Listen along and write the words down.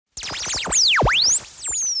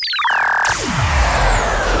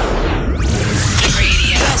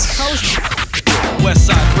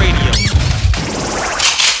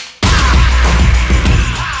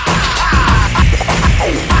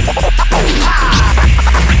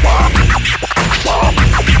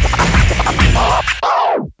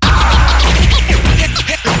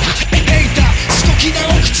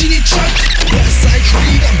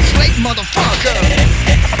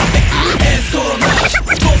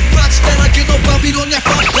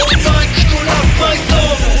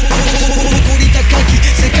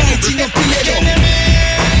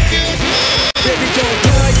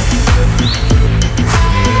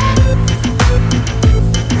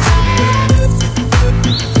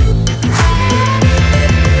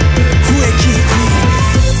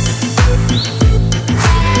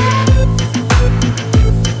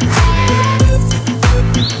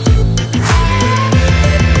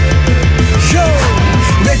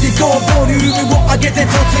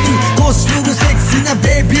ゆるセクシーな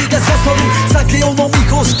ベイビーがそそる酒を飲み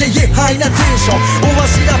干してイエハイなテンションおわ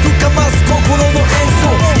しが深ます心の演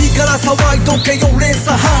奏いいから騒いどけよ連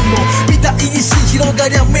鎖反応みたいにし広が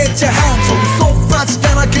りゃめっちゃ繁盛嘘っぱち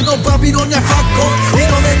だらけのバビロニアファッコン色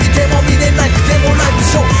目見ても見れなくてもライブ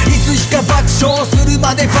ショーいつしか爆笑する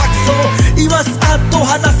まで爆走言わすあっと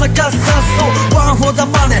花咲かすさっそうワンフォーザ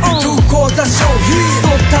マネーツーフォーザショーそ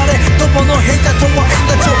ったれどこの変化とは縁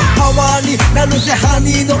が超パワーになるぜハ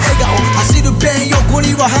ニーの笑顔走るペン横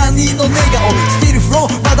にはハニーの寝顔スティールフロ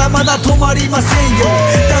ーまだまだ止まりませんよ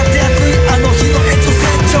だって熱いあの日の延長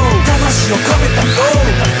線上魂を込めたフロ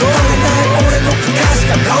ー止まれない俺の歌詞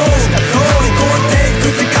がロー乗り越えてい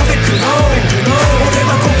くぜ壁苦悩俺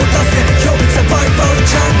はここだぜよサバイバル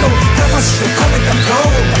ジャンゴ魂を込めたフロ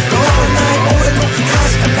ー止まれない俺の歌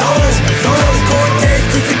詞がロー乗り越えて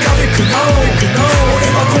いくぜ壁苦悩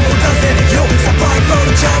俺はここだぜよサバイバ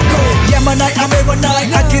ルジャンゴ止まない雨はな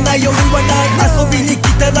い明けない夜はない遊びに来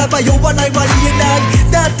たらば酔わないはありえな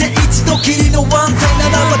いだって一度きりのワンタイ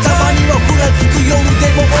ならばたまにはふらつく夜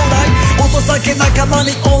でもオーライ音酒仲間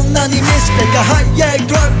に女に飯ペが早い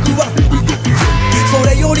ドラッグはそ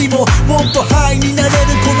れよりももっとハイになれ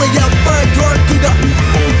るこのヤバいドラッグが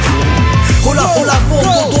ほらほらもう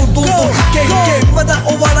どんどんいけいけまだ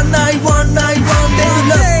終わらないワンナイワンデ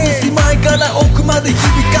ーラス少し前から奥まで響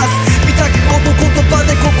かす見たく男言葉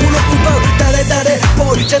で心奪う誰々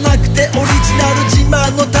っぽいじゃなくてオリジナル自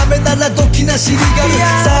慢のためならドキなしりがる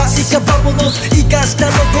さあイカバモノス生かした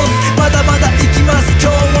残すまだまだ行きます今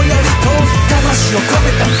日もやり通す魂を込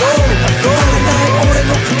めたフロー通れない俺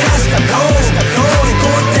の歌詞がロー乗り越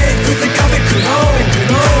えていくぜ壁苦悩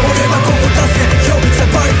俺はここだぜよサ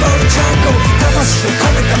バイバルジャンゴ魂を込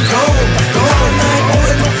めたフロー通れない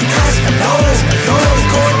俺の歌詞がロー乗り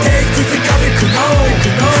越えていくぜ壁苦悩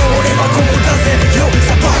俺はここだぜよ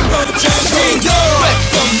サバイバルジャンゴ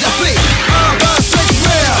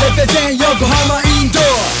レペゼン横浜インド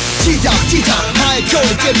チータハイクオリ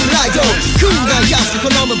ティブライド君が安く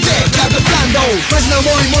好むベーカーと感動マジな思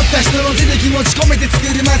い持った人の手で気持ち込めて作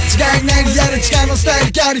る間違いないリアル力のスタイ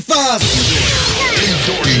ルキャリファース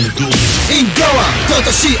インドア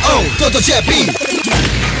.co.jp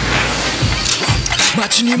待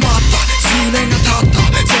ちに待った数年が経った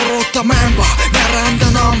揃ったメンバー並ん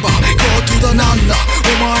だナンバー Go to the なんだ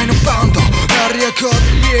お前のバンド成り上がっ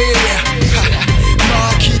てま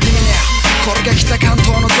あ聞いてみねこれが北関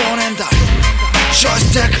東の同年代ジョイ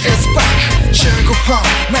スティック is back 15分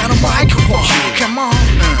目のマイクフォン Come on、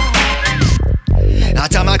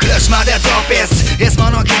頭苦しまでドロップイスいつも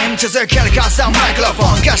のゲーム続けるかさマイクロフ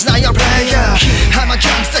ォン貸しないよプレイヤー I'm a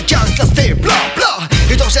gangsterスティーブローブロー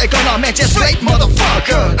愛しいこの道ストレートモードフォー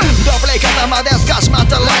クドプレイ方まで少しまっ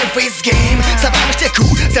た Life is game サバイブしてく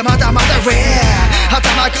ぜまだまだ Rare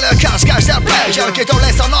頭くる可視化したプレイヤー気取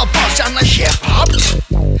れそのポッションのヒップホップ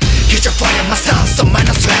Hit your fire, my sounds so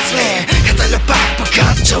minus sweatley 語るバック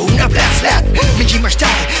感情なブレスレット右も左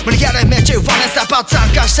胸やれめちゅうフォネサパ参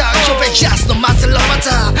加したショベキャスのマスロバ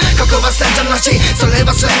タここは戦場の地それ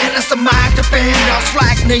はスレーネスとマイクとピンロスフ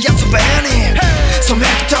ラッグのやつベニーそめ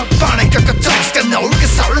くとバネかかとすかノルか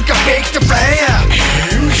ソウルかビッグプレイヤー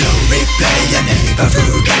ローリプレイヤーネイバー風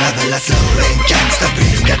からバラスローリンギャングスタビ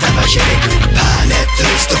ンが玉ひりくパレット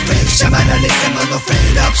ストフェイク邪魔な偽物フェ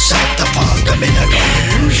イドアップショットフォーがみんなリ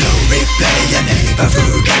プレイヤーネイバー風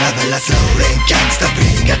からバラスローリンギャングスタビ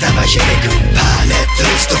ンが玉ひりくパレット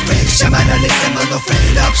ストフェイク邪魔な偽物フェ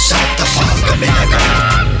イドアップショットフォーがみんな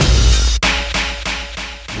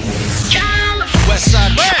West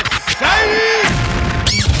Side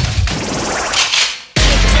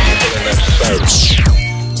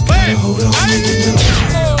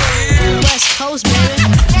West Coast, baby.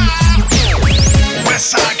 West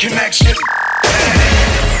Side Connection.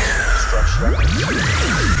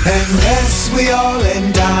 And yes, we all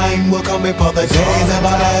in time will come before the days of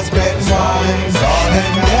our last bread and wine.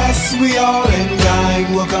 And yes, we all in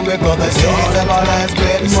time will come before the days of our last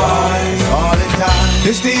bread and wine. All in time,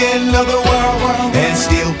 it's the end of the world, and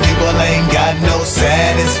still people ain't got no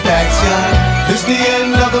satisfaction. It's the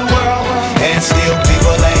end of the world, and still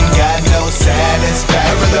people ain't got no satisfaction.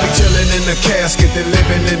 I'd rather be chilling in the casket than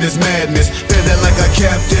living in this madness. Feeling like a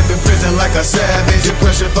captive in prison, like a savage.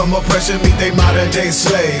 Depression from oppression, meet they modern day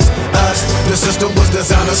slaves. Us, the system was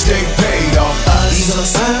designed to stay paid off us. These are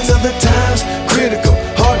signs of the times, critical,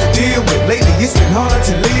 hard to deal with. Lately it's been harder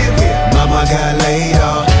to live here. Mama got laid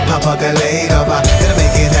off, Papa got laid off. I gotta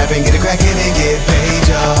make it happen, get it crackin' and get paid,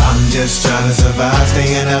 y'all. I'm just trying to survive,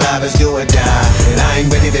 staying alive is do or die. And I ain't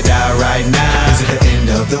ready to die right now. Is it the end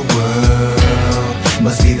of the world?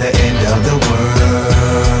 Must be the end of the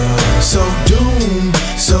world. So doomed,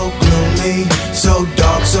 so gloomy, so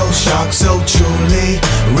dark, so shocked, so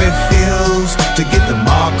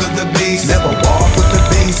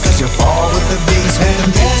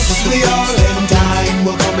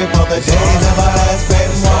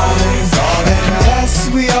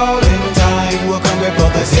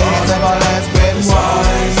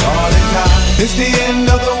It's the end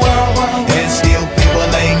of the world, and still people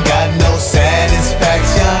ain't got no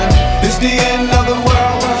satisfaction. It's the end of the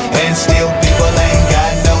world, and still people ain't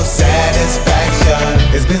got no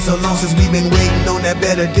satisfaction. It's been so long since we've been waiting on that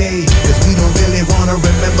better day, 'cause we don't really wanna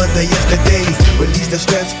remember the yesterdays. Release the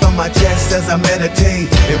stress from my chest as I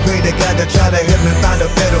meditate, and pray to God to try to help me find a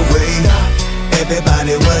better way.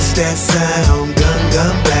 Everybody, what's that sound? Gun,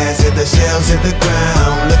 gun blast, hit the shells, hit the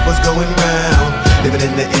ground. Look what's going round. Living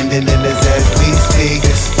in the ending, and it's as we speak,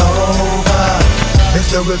 it's over. It's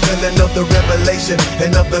the revealing of the revelation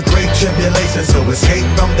and of the great tribulation. So escape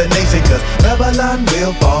from the nation, 'cause Babylon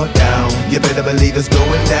will fall down. You better believe it's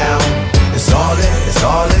going down. It's all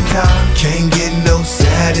in time. Can't get no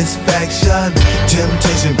satisfaction.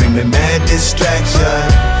 Temptation bring me mad distraction.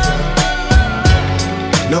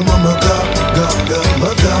 No more go.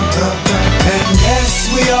 And yes,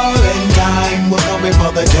 we all in time. We're coming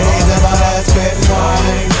for the days of our last spent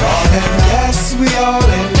wine. And yes, we all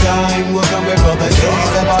in time. We're coming for the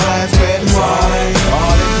days of our last spent wine.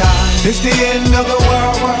 All in time. It's the end of the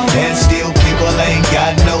world, and still people ain't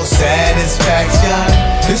got no satisfaction.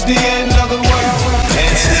 It's the end of the world,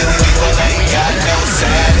 and still people ain't got no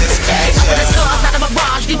satisfaction. Out of my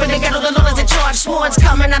barrage, deep in the ghetto, the Lord is in charge. Swords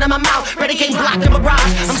coming out of my mouth, ready can't block the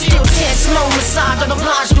barrage. I'm still tense, slow massage on the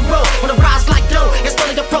blanche the road. When I rise like dough, it's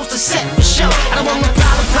fully approach to set for show. I don't want no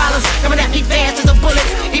problems coming at me fast as a bullet.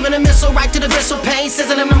 Even a missile right to the gristle, pain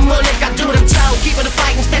sizzling in my mullet. I do the toe, keeping the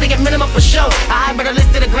fight instead of get minimum for show. I better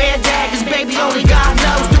listen to the granddad, 'cause baby only God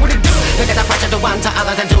knows. Do what it do. Look at the pressure to one to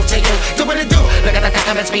others and do to you. Do what it do. Look at the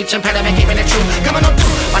testament speech impediment, keeping it true. Coming on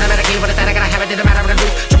through. Automatically with a thing, I gotta have it, didn't matter what I do.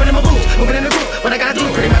 Tripping in my boots, moving in the group. What I gotta do,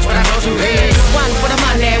 pretty much what I told you. Hey, one for the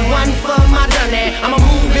money, one for my dunny. I'ma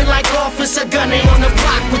move it like Officer Gunny on the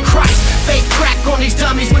block with Christ. Fake crack on these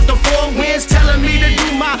dummies with the 4 winds telling me to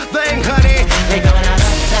do my thing, honey. They going out down.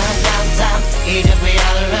 Egypt, we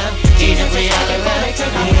all around. Egypt, we all around. Down.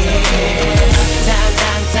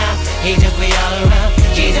 Egypt, we all around.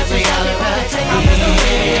 Egypt, we all around. Down.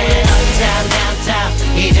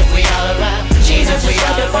 Egypt, we all around. Jesus, we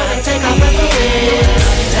all around. Down.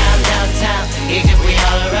 Egypt, we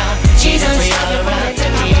all around. Jesus, we all around.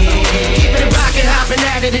 Keeping it rockin', hopping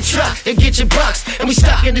out of the truck and get your bucks. And we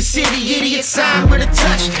stuck in the city, idiot sign with a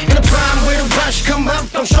touch. In the prime where the rush come up,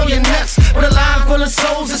 don't show your nuts. With a line full of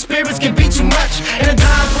souls and spirits can be too much. And a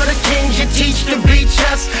dime for the kings, you teach to reach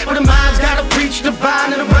us. But the mind's gotta preach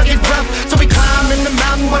divine and a rugged rough. So we climb in the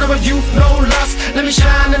mountain, whatever youth, no lust. Let me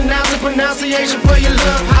shine and announce the pronunciation for your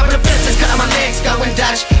love. Hop in the fences, cut my legs, going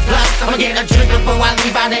Dutch. Plus, I'ma get a drink before I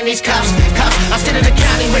leave out in these cups. I sit in the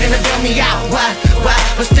county ready to bail me out. What?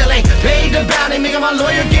 But still ain't paid the bounty, making my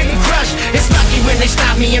lawyer getting crushed. It's lucky when they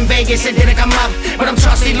stop me in Vegas, it didn't come up. But I'm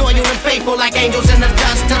trusty, loyal, and faithful like angels in the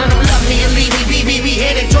dust. Telling them love me and leave me, we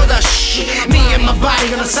headed to the me and my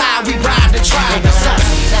body on the side, we ride the tribe. Down.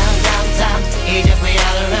 Egypt, we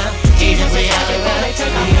all around. Egypt, we all around. Down.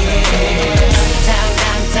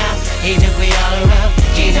 Egypt, we all around.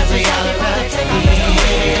 Egypt, we all around.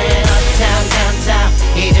 Down.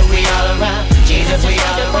 Egypt, we all around. Jesus, we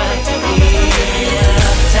all around. Down.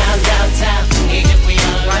 Egypt, we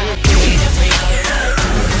all around. Jesus, we all around.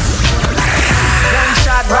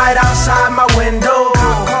 Gunshot right outside my window.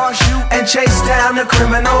 Car shoot and chase down the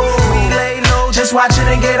criminal. We lay low, just watching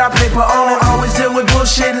and get our paper on. Always deal with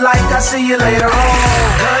bullshit like I see you later on.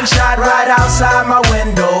 Gunshot right outside my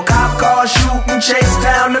window. Cop car shoot and chase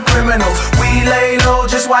down the criminal. We lay low,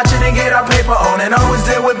 just watching and get our paper on. And always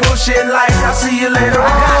deal with bullshit like I see you later on.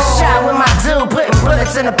 I got shot with my dude, putting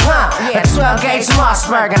bullets in the pump. At 12 gauge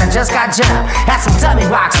Mossberg and I just got jumped. Had some dummy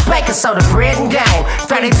rocks, bacon soda, bread and game.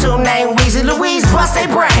 32 name Weezy Louise, bust they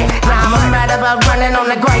brain. Now I'm mad about running on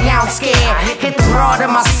the Greyhound scared. Hit the broad in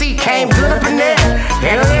my seat, came good up in there.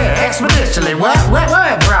 Hell yeah, expeditionally, what, bro?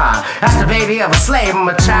 That's the baby of a slave, I'm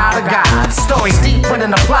a child of God. Stories deep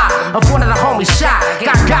within the plot of one of the homies shot.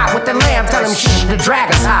 Got with the lamb, tell him shh, the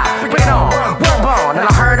dragon's hot. Bring it on, we're born. And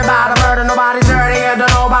I heard about a murder, nobody dirty, and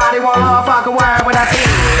nobody want a fucking word when I see it.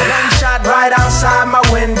 Gunshot right outside my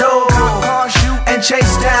window. Car shoot and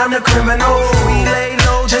chase down the criminal. We lay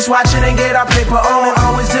low, just watching and get our paper on.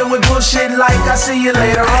 Always deal with bullshit like I see you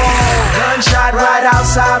later on. Gunshot right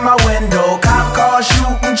outside my window. Cop car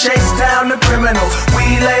shoot and chase down the criminal.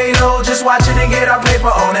 We lay low, just watching and get our paper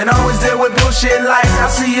on. And always deal with bullshit like I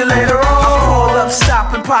see you later on. I pull up,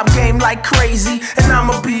 stop and pop game like crazy. And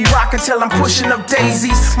I'ma be rockin' till I'm pushing up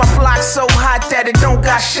daisies. My block's so hot that it don't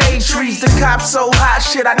got shade trees. The cops so hot,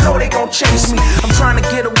 shit, I know they gon' chase me. I'm trying to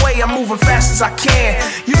get away, I'm moving fast as I can.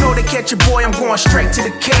 You know they catch your boy, I'm going straight to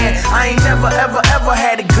the can. I ain't never, ever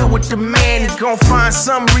had it good with with the man, he gon' find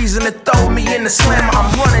some reason to throw me in the slammer.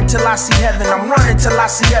 I'm running till I see heaven, I'm running till I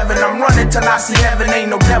see heaven, I'm running till I see heaven. Ain't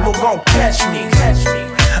no devil gon' catch me.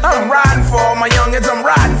 I'm riding for all my youngins, I'm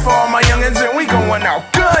riding for all my youngins, and we going out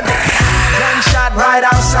good. Gunshot right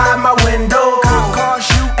outside my window. Cop car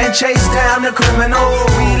shoot and chase down the criminal.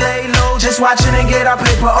 We lay low, just watching and get our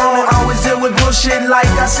paper on. Always deal with bullshit like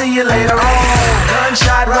I see you later on.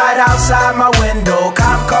 Gunshot right outside my window.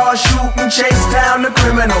 Cop car shoot and chase down the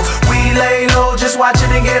criminal. We lay low, just watching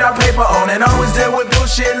and get our paper on. And always deal with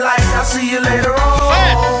bullshit like I see you later on.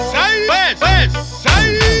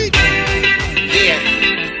 Yeah.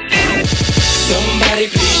 Somebody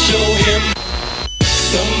please show him.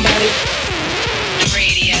 Somebody.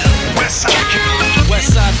 Radio. West side,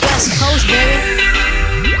 West Coast, baby.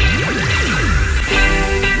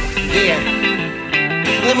 Yeah.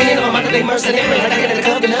 Let me know I'm today mercenary. Like I get in the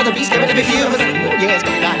club, another beast, scared to be few. Oh yeah, it's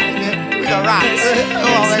gonna die. We gon' rock.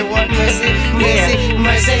 Oh, they want mercy, mercy,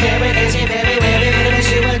 mercy, mercy, baby, baby, wish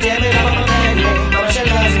you were dead, but I'm a man. Mama, she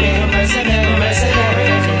loves me. Mercy, mercy, mercy,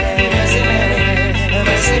 mercy,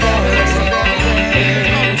 mercy, mercy.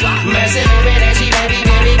 Mercy, baby, that she baby,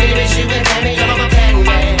 baby, baby, wish you would tell me I'm a pen,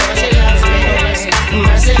 man. Oh, she loves me.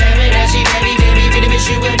 Mercy, baby, that she baby, baby, baby, wish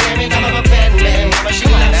you would tell me I'm a pen, man. Oh, she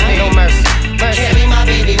loves me. No mercy. Carry my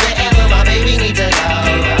baby wherever my baby needs to go,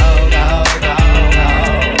 go, go, go, go.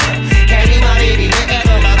 Carry my baby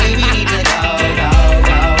wherever my baby needs to go, go,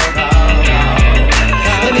 go, go, go.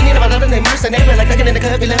 Let me need about loving they mercenary, like looking in the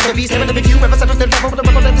club, you left the beast, never the big few, ever settled the top of the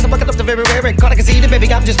bubble, that's a bucket up the very rare. Caught I can see the baby,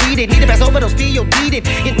 I'm just weeded. Need to pass over those PO, beat it.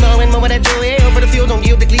 Get more and more of that joy over the field, don't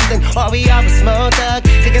yield to Cleveland. All we are is small thug,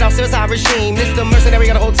 kick it off suicide regime. This the mercenary,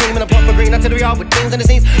 got a whole team in a purple green. Until we all with things in the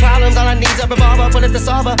scenes. Problems, all I need's a revolver, bullet to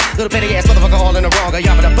solver. Little petty ass motherfucker all in the wrong.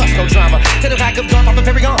 Y'all but a bust, no drama. To the back of drop, I'm a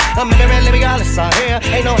very on. I'm a very lyrics, I hear.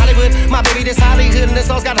 Ain't no Hollywood, my baby this Hollywood. And this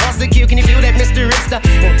song's got a hustle to kill. Can you feel that, Mr. Ripster?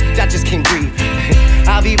 I just can't breathe.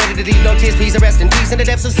 I'll be ready to leave, no tears, please, rest in peace. In the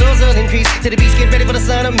depths of souls will increase. To the beast, get ready for the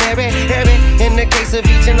son of Mary. In the case of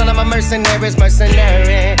each and all of my mercenaries,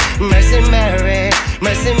 mercenary, mercy Mary,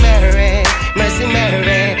 mercy Mary, mercy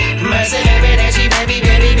Mary, mercy Mary, that she baby,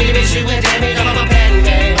 baby, baby, she would tell me I'm a pen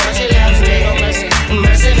man. Oh, she loves me.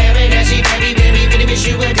 Mercy Mary, that she baby, baby, baby,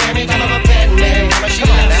 she would tell me I'm a pen man. Oh, she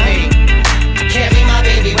loves me. Carry my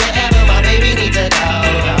baby wherever my baby needs to go,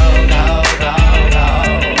 go, go, go, go.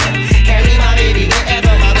 Carry my baby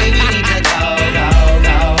wherever my baby needs to go, go,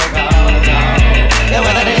 go, go, go. And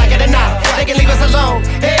whether they like it or not, they can leave us alone.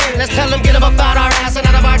 Hey, let's tell them get them up out our ass and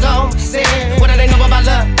out of our dome. Say, what do they know about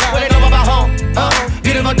love? What do they know about home?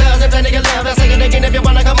 Beautiful does and plenty of love. I'll say it again if you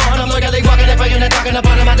wanna come on. I'm loyally walking and praying and talking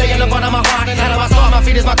about my day and the part of my heart. And how do I start? My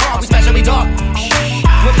feet is my car. We smash and we talk.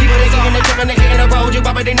 When people they see in the trip and they hit in the road, you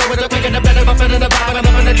probably know it's the quicker the better. I'm feeling the vibe. I'm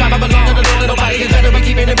up in the tribe. I belong to the Lord. Nobody is better. We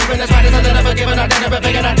keeping it moving. That's right. It's a little forgiving. Our dinner, but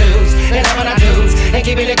picking our dues and having our dues and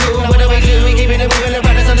keeping it cool. What do we do? We keeping it moving and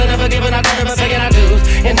right. It's a little forgiving. Our dinner, but picking our dues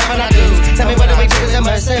and having our dues. Tell me what do we do? It's a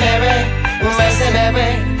mercenary,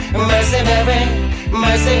 mercenary, mercenary,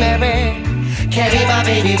 mercenary. Carry my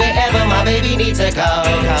baby wherever my baby needs to go,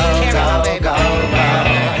 go, go, go, go.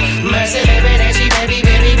 Mercy, baby, that she baby,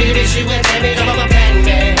 baby, baby, she would tell me I'm a pen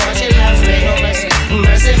man. Oh, she loves me.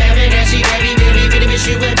 Mercy, baby, that she baby, baby, baby,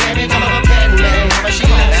 she would tell me I'm a pen man. Oh, she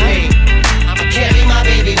loves me. Carry my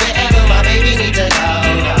baby wherever my baby needs to go,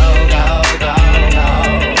 go, go, go, go.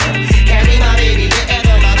 Carry my baby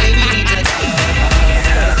wherever my baby needs to go.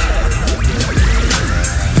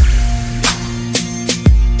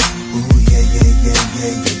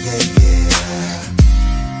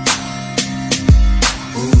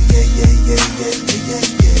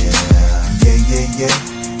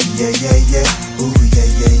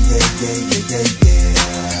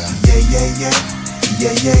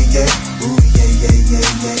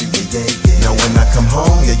 Now when I come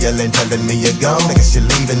home, you're yelling, telling me you're gone. I guess you're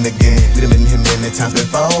leaving again. We done been here many times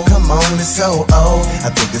before. Come on, it's so old. I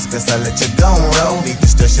think it's best I let you go and roll. Need to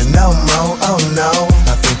stress you no more, oh no.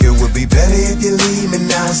 I think it would be better if you leave me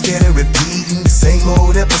now instead of repeating the same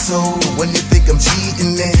old episode. When you think I'm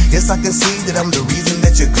cheating, then yes, I can see that I'm the reason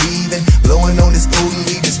that you're grieving. Blowing on this potent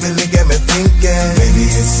weed just really got me thinking. Maybe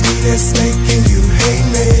it's me that's making you hate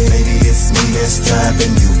me. Maybe it's me that's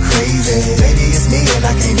driving you crazy. Maybe it's me and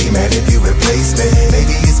I can't be mad if you replace me.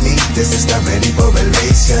 Maybe it's me that's just not ready for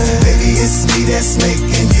relation. Maybe it's me that's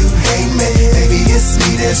making you hate me. Maybe it's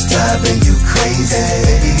me that's driving you crazy.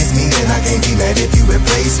 Maybe it's me and I can't be mad if you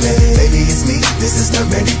replace me. Maybe it's me that's just not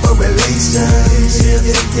ready for relation.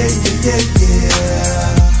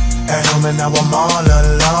 Yeah. At home and now I'm all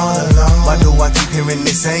alone. Why do I keep hearing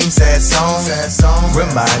the same sad song?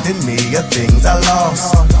 Reminding me of things I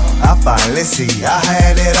lost. I finally see I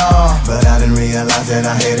had it all, but I didn't realize that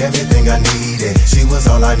I had everything I needed. She was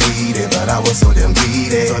all I needed, but I was so damn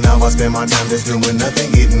greedy. So now I spend my time just doing nothing,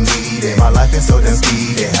 getting needed. My life is so damn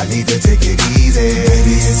speedy, I need to take it easy.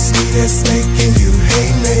 Maybe it's me that's making you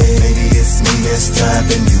hate me. Maybe it's me that's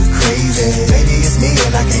driving you crazy. Maybe it's me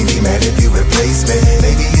and I can't be mad if you replace me.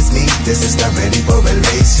 Maybe it's me that's just not ready for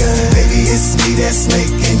relation. Maybe it's me that's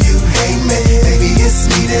making you hate me. Maybe it's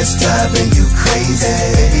me that's driving you crazy.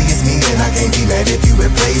 Maybe it's me and I can't be mad if you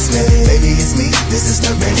replace me. Maybe it's me that's just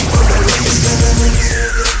not ready for relation.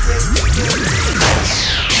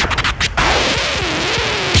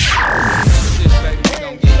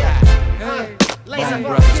 Bone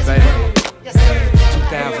Brothers, baby.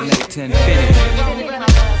 2008 Infinity.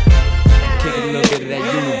 Kick a little bit of that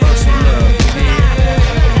universal love, yeah.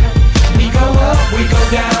 We go up, we go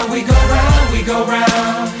down, we go round, we go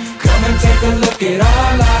round. Come and take a look at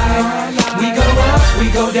our life. We go up, we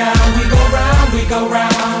go down, we go round, we go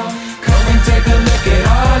round. Come and take a look at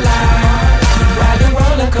our life. Ride the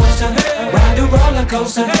roller coaster, ride the roller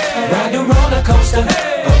coaster, ride the roller coaster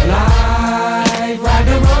of life. Ride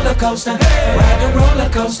the roller coaster, ride the roller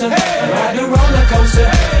coaster, ride the roller coaster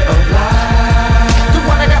of life. Through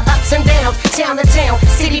one of the ups and downs, town to town,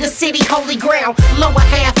 city to city, holy ground. Lower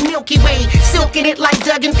half Milky Way, silking it like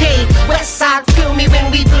Doug and Dave. West side, feel me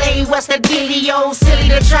when we play. What's the dealio? Silly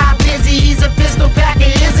to try busy. He's a pistol packer,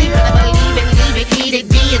 is he? Better believe it, leave it, eat it,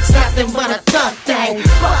 be it's nothing but a thug thing.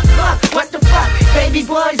 Fuck, what the fuck? Baby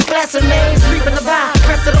boys, blessing names, reaping the vine,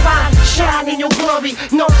 press to the vine, shine in your glory.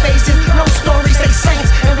 No faces, no stories, they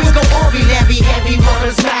saints, and we go all be heavy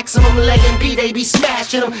waters, maximum laying B, they be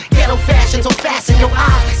smashing them. Ghetto fashion, so fasten your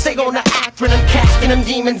eyes, stay on the acronym, casting them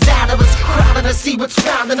demons out of us, crowding us, see what's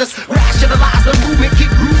found in us, rationalize the movement,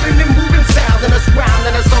 keep grooving and moving, sounding us,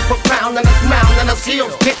 rounding us, so profounding us, mounting us,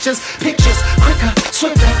 heels, pictures, quicker,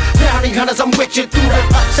 swifter, bounty hunters, I'm with you through the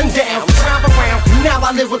ups and downs, round around, now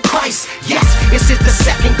I live with Christ, yes, this is the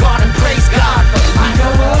second garden, praise God for life. We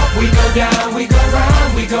go up, we go down, we go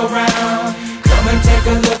round, we go round. Come and take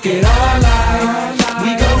a look at our life.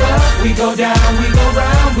 We go up, we go down, we go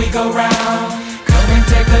round, we go round. Come and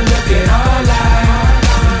take a look at our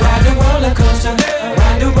life. Ride the roller coaster,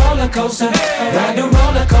 ride the roller coaster, ride the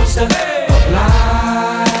roller coaster of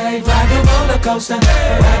life. Ride the roller coaster,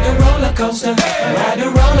 ride the roller coaster, ride the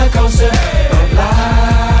roller coaster of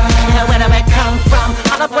life. Where do I come from?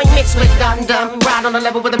 All the point mixed with dum-dum. Ride on the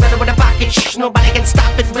level with a rhythm with a pocket. Shh, nobody can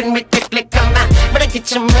stop it when we quickly come out. Better get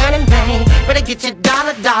your money, man. Better get your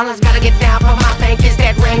dollars. Gotta get down for my pain. Kiss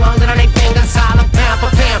that ring on little they fingers. Holler pound for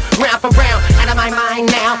pound, round for round. Out of my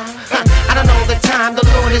mind now. I don't know the time. The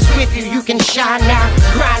Lord is with you. You can shine now,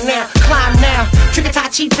 grind now, climb now.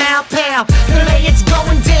 Trick-a-tie-chi, pow, pow. Delay, it's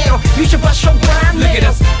going down. You should bust your grind now. Look at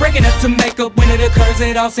us, breaking up to make up when it occurs.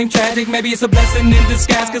 It all seems tragic. Maybe it's a blessing in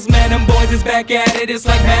disguise. Cause man, them boys is back at it. It's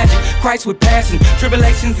like magic. Christ with passion.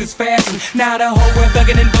 Tribulations is fashion. Now the whole world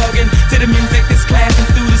thugging and bugging. To the music that's clashing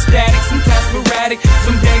through the static. Sometimes sporadic.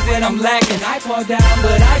 Some days that I'm lacking. I fall down,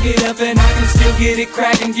 but I get up and I can still get it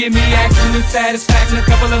cracking. Give me action and satisfaction. A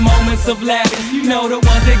couple of moments of laughing. You know the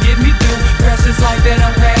ones that get me through. Precious like that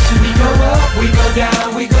I'm crashing. We go up, we go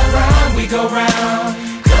down, we go round, we go round.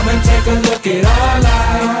 Come and take a look at our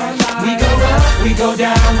life. We go up, we go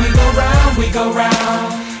down, we go round, we go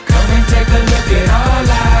round. Come and take a look at our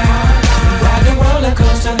life. Ride the roller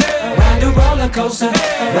coaster, ride the roller coaster,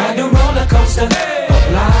 ride the roller coaster of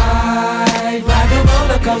life. Ride the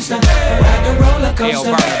roller coaster, ride the roller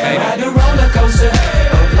coaster, ride the roller coaster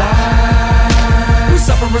of life.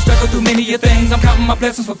 Suffer and struggle through many a things. I'm counting my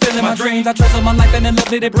blessings, fulfilling my dreams. I treasure my life and the love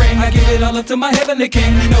that it brings. I give it all up to my heavenly King.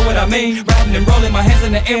 You know what I mean? Riding and rolling, my hands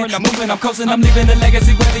in the air and I'm moving, I'm coasting. I'm leaving a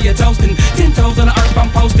legacy whether you're toasting. 10 toes on the earth, I'm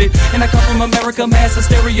posted. And I come from America, mass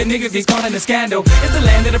hysteria. Niggas get caught in a scandal. It's the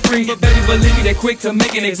land of the free, but baby, believe me, they're quick to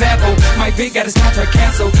make an example. Mike Vick got his contract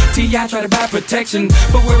canceled. T.I. tried to buy protection,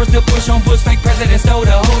 but we're still push on Bush. Fake president stole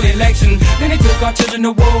the whole election. Then they took our children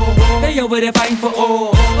to war. They over there fighting for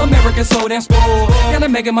all. America so damn spoiled. Y'all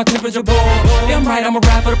making my temperature boil. Damn right, I'ma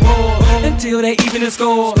ride for the poor until they even the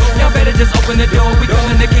score. Y'all better just open the door. We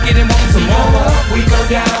going to kick it and want some more. We go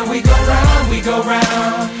down, we go round, we go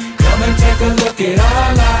round. Come and take a look at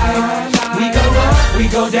our life. We go up, we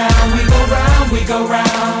go down, we go round, we go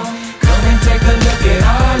round. Come and take a look at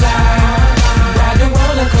our life. Ride the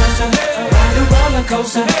roller coaster, ride the roller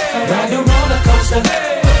coaster, ride the roller coaster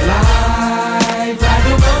of life. Ride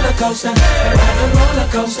the roller coaster, ride the roller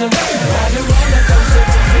coaster, ride the roller coaster.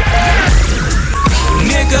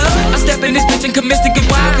 Nigga, nigga. I step in this bitch and commence to get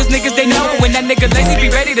wild, cause niggas they know when that nigga lazy be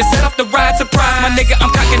ready to set off the ride. Surprise, my nigga,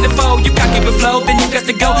 I'm cocking the foe. You cock it with flow, then you got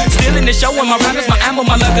to go. Still in the show, and my rhyme is my ammo,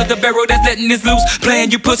 my luck of the barrel that's letting this loose.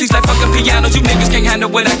 Playing you pussies like fucking pianos. You niggas can't handle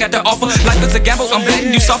what I got to offer. Life is a gamble, I'm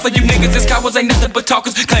betting you suffer. You niggas is cowards, ain't nothing but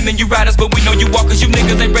talkers. Claiming you riders, but we know you walkers. You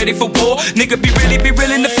niggas ain't ready for war. Nigga be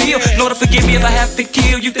real in the field. Lord, forgive me if I have to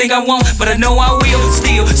kill. You think I won't, but I know I will.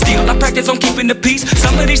 Still, I practice on keeping the peace.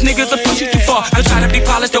 Some of these niggas will push you too far. I try to be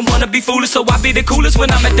polished, don't wanna be foolish, so I be the coolest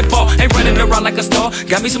when I'm at the bar. Ain't running around like a star.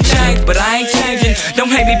 Got me some change, but I ain't changing. Don't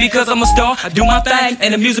hate me because I'm a star. I do my thing,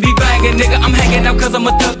 and the music be banging, nigga. I'm hanging out cause I'm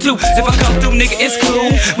a thug too. If I come through, nigga, it's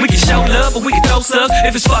cool. We can show love, but we can throw subs.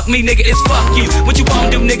 If it's fuck me, nigga, it's fuck you. What you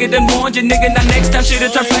won't do, nigga, then warn you, nigga. Now next time shit'll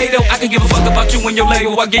turn fatal. I can give a fuck about you and your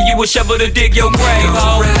label. I give you a shovel to dig your grave.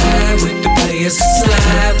 Ride with the players,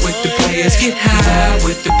 slide with the players, get high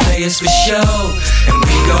with the players for show. And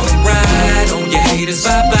we gon' ride on your haters,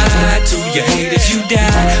 bye-bye. To your haters, you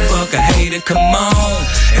die. Fuck a hater, come on.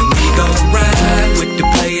 And we gon' ride with the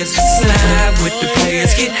players, slide with the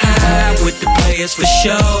players, get high with the players for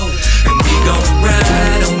show. And we gon'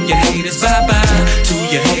 ride on your haters, bye-bye. To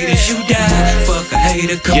your haters, you die. Fuck a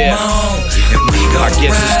hater, come on. And we gon' I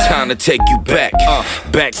guess it's time to take you back,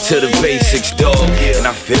 back to the basics, dog. And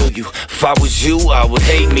I feel you. If I was you, I would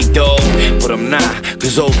hate me, dog. But I'm not,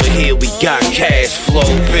 cause over here we got cash flow,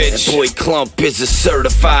 bitch. That boy Clump is a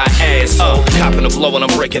certified asshole. Copping a blow and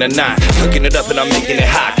I'm breaking a knot. Hooking it up and I'm making it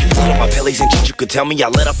hot. Blood on my bellies and shit, you could tell me I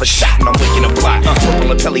let off a shot and I'm waking a block.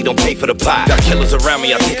 Purple and Pelly don't pay for the pot. Got killers around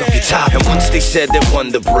me, I take off your top. And once they said they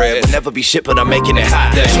won the bread, will never be shit, but I'm making it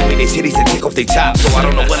hot. They show me these titties and take off their top. So I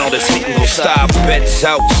don't know when all this hating gon' stop. Beds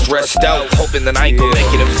out, stressed out, hoping that I ain't gon'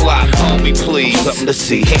 make it and flop. Homie, please, something to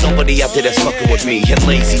see. Ain't nobody out there that's fucking with me. And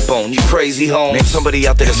Lazy Bone, you crazy home. Name somebody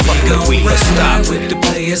out there that's fucking with me. Let's stop with the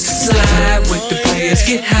players, slide with the players,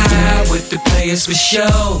 get high with the players for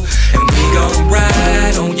show. And we gon'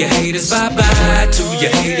 ride on your haters, bye-bye. To your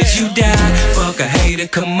haters, you die. Fuck a hater,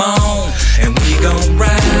 come on. And we gon'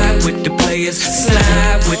 ride with the players,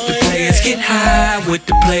 slide with the players, get high with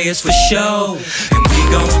the players for show. And we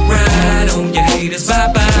gon' ride on your haters,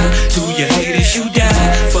 bye-bye. To your haters, you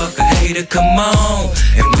die. Fuck a hater, come on.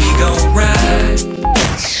 And we gon' ride.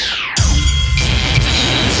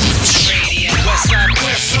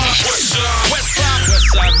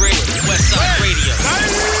 Westside Radio.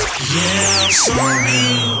 Yeah, I'm sorry,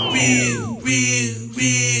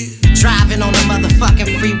 Driving on the motherfucking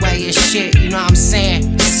freeway and shit, you know what I'm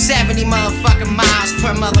saying? 70 motherfucking miles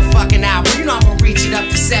per motherfucking hour. You know I'm gonna reach it up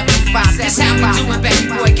to 75. That's how we do it, baby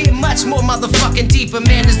boy. Get much more motherfucking deeper,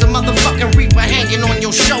 man. There's the motherfucking reaper hanging on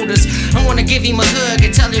your shoulders. I wanna give him a hug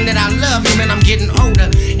and tell him that I love him and I'm getting older.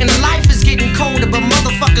 And the life is getting colder, but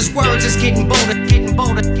motherfuckers' words is getting bolder, getting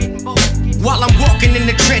bolder, getting bolder. While I'm walking in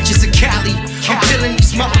the trenches of Cali, I'm feeling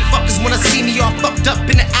these motherfuckers wanna see me all fucked up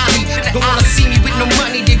in the alley. Don't wanna see me with no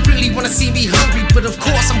money, they really wanna see me hungry. But of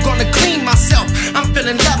course I'm gonna clean myself. I'm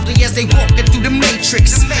feeling lovely as they walking through the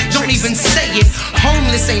matrix. Don't even say it,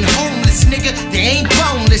 homeless ain't homeless, nigga, they ain't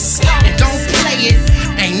boneless. And don't play it,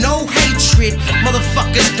 ain't no hatred.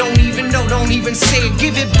 Motherfuckers don't even know, don't even say it.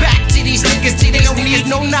 Give it back to these niggas till they don't need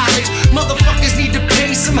no knowledge. Motherfuckers need to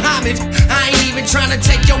pay some homage. I ain't even trying to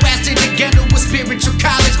take your ass to the ghetto with spiritual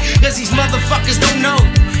college, cause these motherfuckers don't know.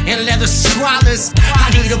 And leather squalors, I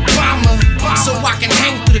need a bomber, so I can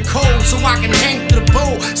hang through the cold, so I can hang through the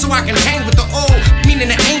bowl, so I can hang with the old. Meaning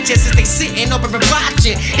the ancients as they sitting over and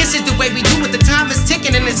watching. This is the way we do it, the time is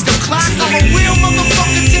ticking and it's still clocking. I'm a real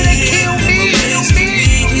motherfucker till they kill me.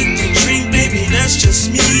 Hit the drink, baby, that's just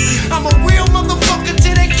me. I'm a real motherfucker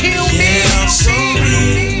till they kill me. Yeah, I'm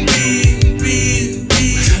sorry,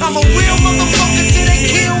 I'm a real motherfucker till they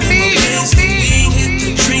kill me. Hit the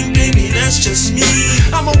drink, baby, that's just me.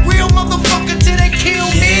 I'm a real motherfucker till they kill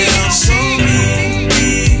me. Yeah, I'm sorry,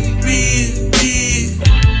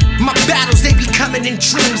 my battles, they be coming in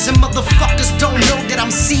dreams, and motherfuckers don't know that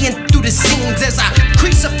I'm seeing through the scenes as I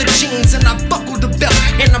crease up the jeans and I buckle the belt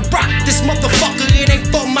and I rock this motherfucker. It ain't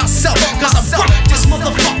for myself, cause I rock this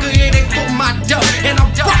motherfucker. It ain't for my dough, and I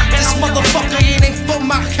rock this motherfucker. It ain't for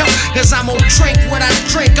my health, cause I'm gonna drink what I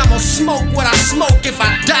drink, I'm gonna smoke what I smoke. If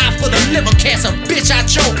I die for the liver cancer, bitch, I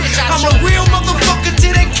choke. I'm a real motherfucker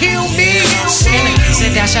till they kill me. And they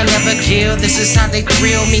said I shall never kill. This is how they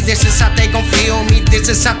thrill me. This is how they gon' feel me. This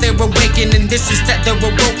is how they're awakened, and this is that they're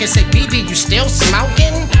awoken. Say, BB, you still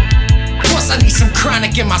smoking? Of course I need some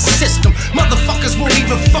chronic in my system. Motherfuckers won't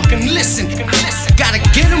even fucking listen. Gotta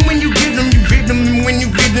get them when you get them, you hit them, and when you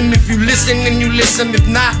get them, if you listen, then you listen. If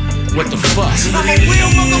not, what the fuck? I'm a real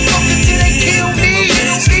motherfucker till they kill me.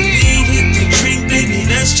 Hit the drink, baby,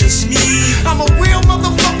 that's just me. I'm a real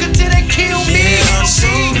motherfucker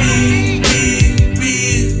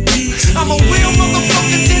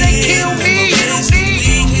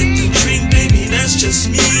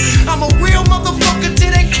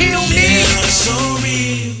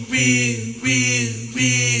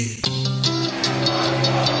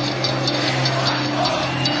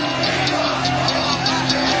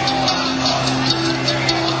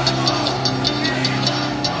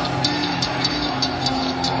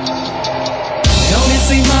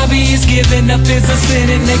obvious giving up is a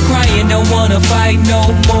sin and they crying, don't wanna fight no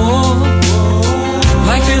more.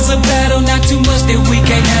 Life is a battle, not too much that we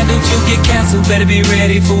can't handle. You'll get canceled, better be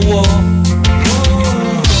ready for war.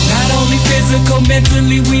 Not only physical,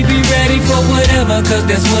 mentally we be ready for whatever, cause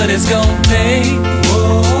that's what it's gonna take.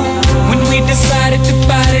 When we decided to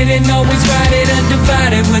fight it and always ride it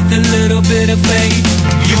undivided with a little bit of faith.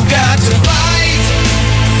 You got to fight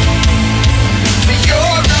for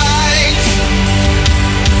your right.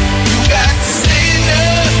 You got to stand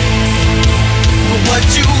up for what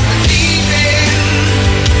you believe in.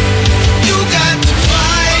 You got to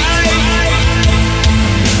fight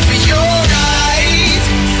for your right.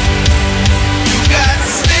 You got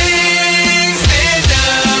to stand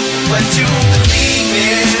up for what you believe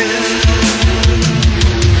in.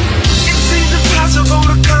 It seems impossible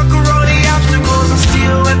to conquer all the obstacles and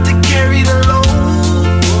still have to carry the load.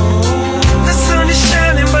 The sun is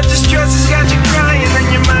shining, but the stress has got you crying and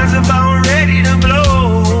your mind's about ready to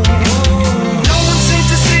blow. No one seems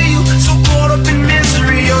to see you, so caught up in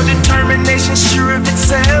misery. Your determination sure of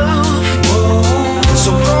itself.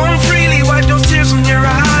 So go on freely, wipe those tears from your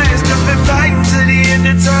eyes, cause we're fighting to the end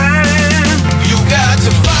of time. You got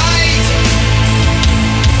to fight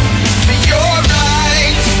for your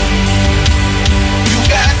right. You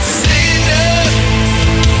got to stand up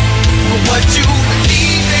for what you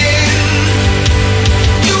believe in.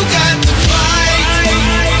 You got to fight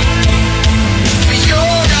for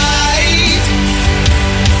your right.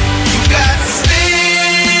 You got to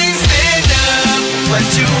stand up for what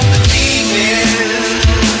you believe in.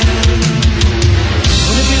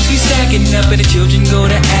 What if we stacking up and the children go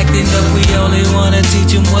to acting up? We only wanna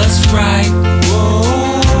teach them what's right.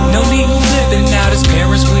 No need for flipping out as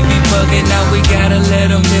parents, we be bugging out. We gotta let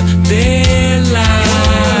them live their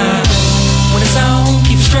life. When it's on,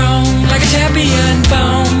 keep it strong, like a champion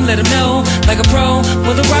bone. Let them know, like a pro,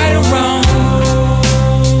 whether right or wrong.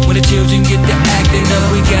 When the children get to acting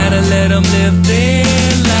up, we gotta let them live their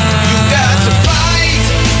life. You got to fight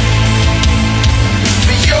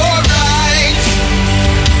for your right.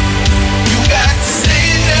 You got to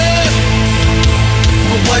stand up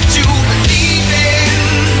for what you believe in.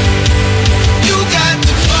 You got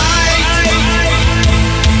to fight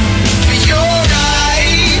for your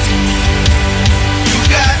right. You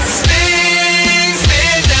got to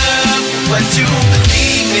stand up for what you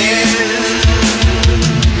believe in.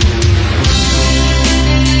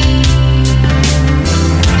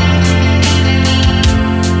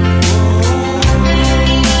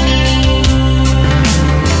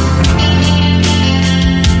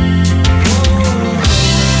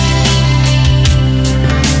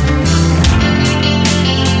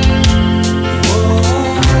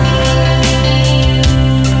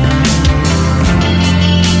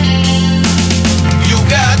 You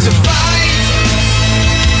got to fight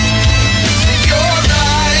for your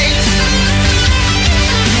right.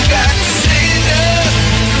 You got to stand up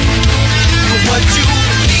for what you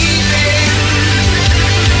believe in.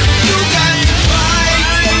 You got to fight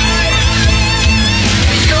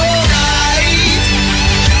for your right.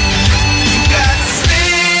 You got to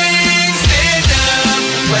stand up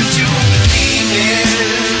for what you believe in.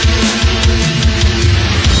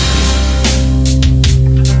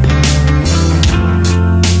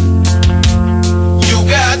 You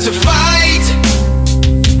got to fight.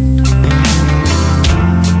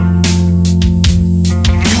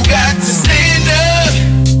 You got to stand up.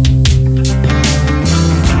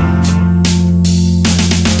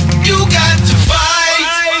 You got to fight.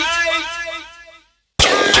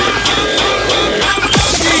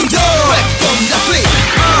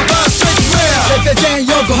 Represent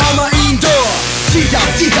横浜インドジタ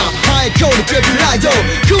ハイクオリティライド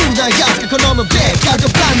クールなやつが好むベッカーと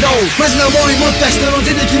バンドマジな思い持った人の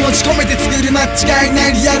手で気持ち込めて作る間違いな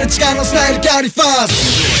いリアル地下のスタイルカリファース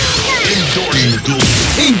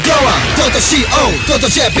インドは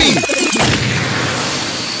.co.jp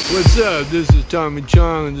What's up? This is Tommy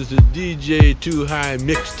Chong and this is DJ Too High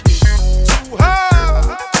Mixtape.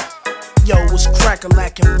 Yo, what's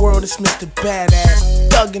crackin'-lackin' world? It's Mr. Badass,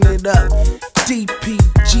 thuggin' it up.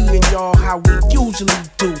 DPG and y'all how we usually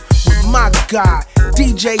do. With my guy,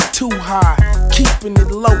 DJ Too High, keeping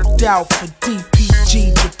it loped out for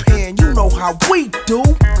DPG Japan. You know how we do.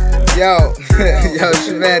 Yo, it's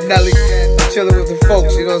your man Nelly. I'm chilling with the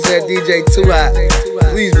folks, you know what I'm saying? DJ Too High.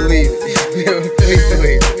 Please believe it. Please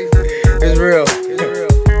believe it. It's real.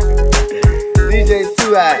 DJ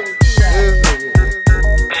Too High.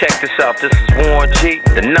 Check this out, this is Warren G,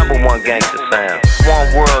 the #1 gangster sound. One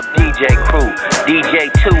world DJ crew, DJ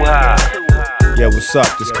Too High. Yo, what's up?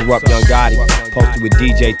 This Corrupt Young Gotti, posted with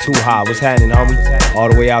DJ Too High. What's happening, homie? All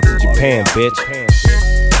the way out to Japan, bitch.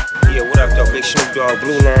 up though? Big Snoop Dogg,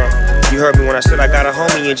 Blue Line. You heard me when I said I got a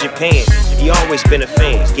homie in Japan. He always been a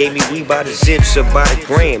fan. Gave me weed by the zips or by the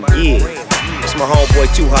gram. Yeah, it's my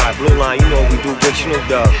homeboy Too High, Blue Line. You know what we do, Big Snoop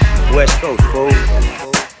Dogg, West Coast, fool.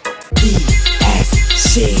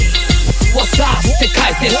 What's up? って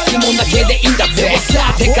返せ、好きもんだけでいいんだぜ。What's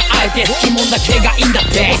up? てかあえて好きもんだけがいいんだ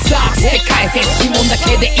ぜ。What's up? って返せ、好きもんだ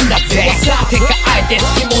けでいいんだぜ。What's up? てかあえて好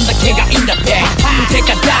きもんだけがいいんだぜ。て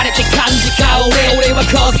か誰って感じか俺は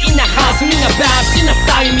cause in the house みんなバーしな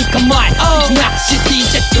さい3日前。なシティ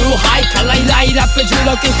じゃtoo high からイライラップ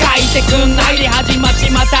16書いてくんないで始まち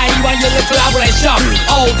またいわゆるコラボレーション。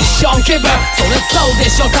オーディション気分それそうで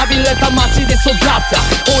しょ。寂れた街で育った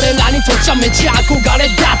俺らにとっちゃめちゃ憧れ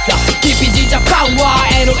だった。DPG ジャパンは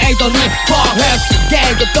L8 にフォーヘッドゲ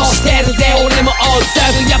ートとしてるぜ。俺もオールセ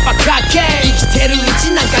ブンやっぱかっけー。生きてるう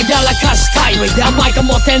ちなんかやらかしたい。甘いか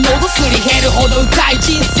もて喉すり減るほど深い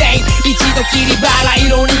人生。一度きりバラ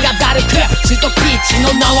色にがだるく血とピーチ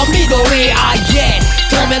の名は緑。あいえ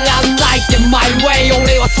止めらんないって my way。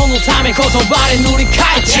 俺はそのため言葉で塗り替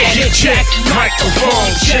えて Check,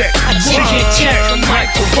 microphone check. Check,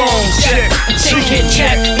 microphone check.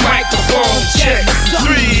 Check, microphone check.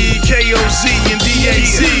 3 KOZ and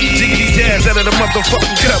DAC. Diggity dabs out of the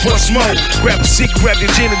motherfucking cup. Once more, grab a seat, grab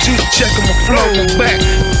your gin and juice, check on my flow, I'm back.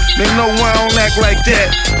 They know I don't act like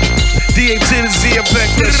that. DA to the Z, I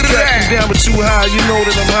back that strap. I'm down but too high, you know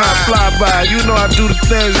that I'm high. Fly by, you know I do the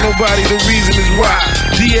things, nobody, the reason is why.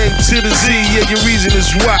 DA to the Z, yeah, your reason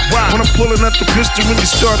is why. When I'm pulling up the pistol, when you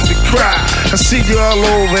started to cry. I see you all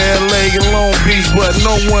over LA and Long Beach, but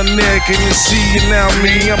no one there can you see you now,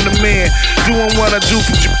 me. I'm the man, doing what I do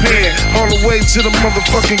for Japan. All the way to the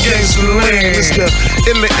motherfucking gangster land. It's the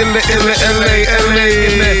illa,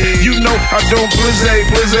 LA. You know I don't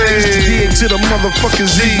blizzard. It's the DA to the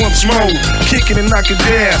motherfucking Z once more. Kicking and knocking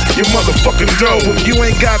down your motherfucking door. If you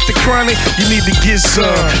ain't got the chronic, you need to get some.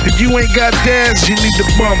 If you ain't got dads, you need to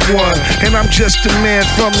bump one. And I'm just a man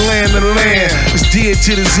from land to land. It's DA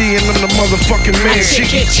to the Z and I'm the motherfucking man.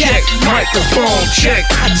 Check, microphone check.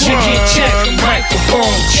 Check,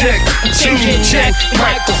 microphone check. 2, check,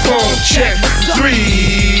 microphone check.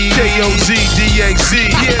 3, KOZ, DAC.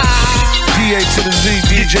 DA to the Z,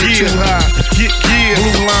 DJ Too High.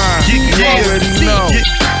 Blue Line, you already know.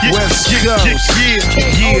 West Coast,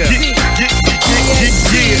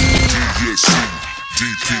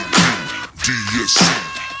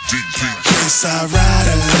 Westside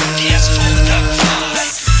Rider.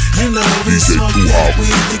 You know we smoke that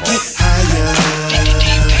weed to get higher.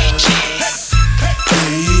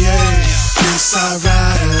 Yeah, Westside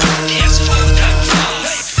Rider.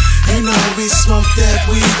 You know we smoke that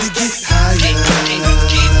weed to get higher.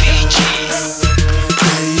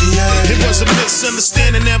 It was a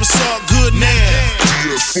misunderstanding, that was all good now.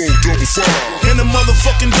 In the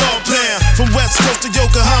motherfucking dog pound, from West Coast to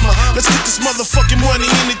Yokohama. Let's get this motherfucking money,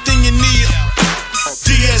 anything you need.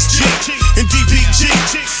 DSG and DPG,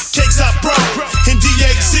 Cakes Up Bro and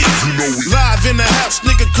DAC. Live in the house,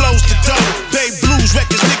 nigga, close the door. Bay Blues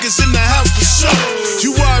Records, niggas in the house for sure.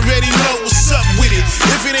 You already know what's up with it.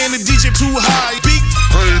 If it ain't a DJ Too High beat,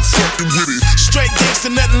 I ain't fucking with it. Straight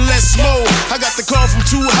gangsta, nothing less smoke. I got the call from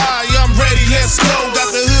Too High, I'm ready, let's go.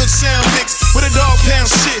 Got the hood sound mix with a dog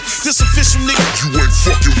pound shit. This official nigga, you ain't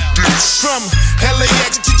fucking with this. From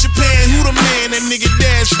LAX to Japan, who the man? That nigga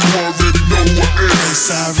Dash, you already know who I am.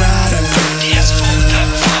 Westside Rider.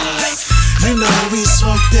 You know we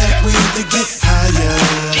smoke that weed to get higher.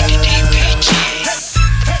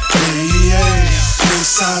 Yeah,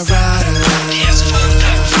 Westside Rider.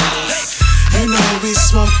 You know we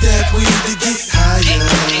smoke that weed to get higher.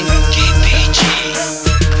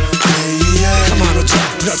 Come on,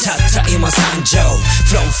 Tata in my Sanjo.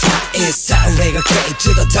 From far east side, Rega K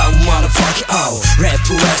to the down, motherfucking O. Rap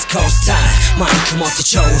West Coast time, mic 持って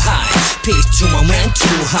超 high. Peace to my man Too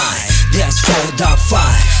High. That's 4 dark 5.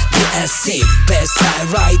 DSC, best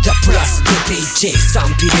side rider plus DPG.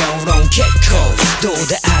 賛否両論結構。どう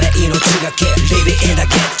であれ命がけ、Living in the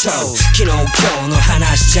ghetto. 昨日今日の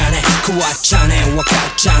話じゃね。変わっちゃねえ、わか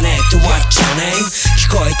っちゃねえ、どわっちゃねえ。聞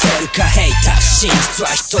こえてるか、ヘイター。真実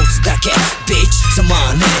は一つだけ。Bitch, ざ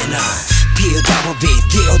まねえな。POWB,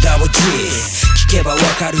 DOWG 聞けばわ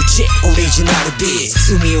かる G オリジナルビー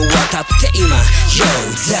ツ海を渡って今 Yo,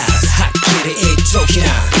 that's はっきり言っときな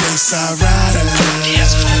Westside Rider.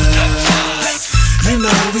 You know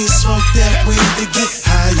we smoke that weed to get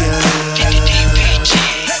higher.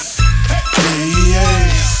 Yeah,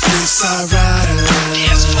 Westside Rider.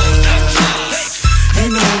 You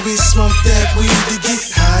know we smoke that weed to get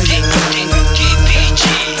higher.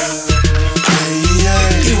 Yeah,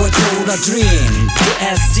 my dream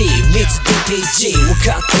DSD meets DPG 分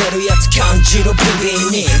かってるやつ感じるビビ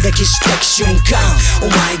に歴史的瞬間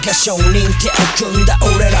お前が証人手を組んだ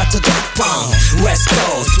俺らとドッパン West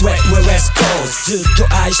Coast West Coast ずっと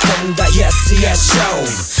愛してんだ Yes Yes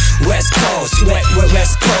Show West Coast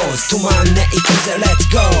West Coast 止まんね行くぜ Let's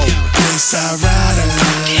go Bayside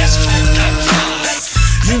Riders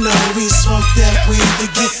You know we smoke that weed to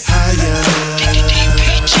get higher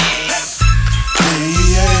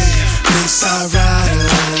Bayside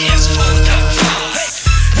Riders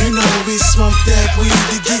You know we smoke that weed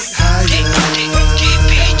to get higher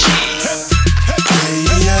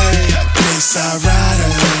Bayside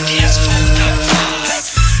Riders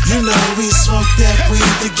You know we smoke that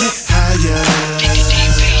weed to get higher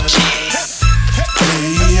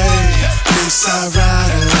Bayside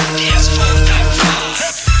Riders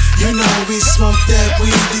You know we smoke that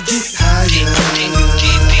weed to get higher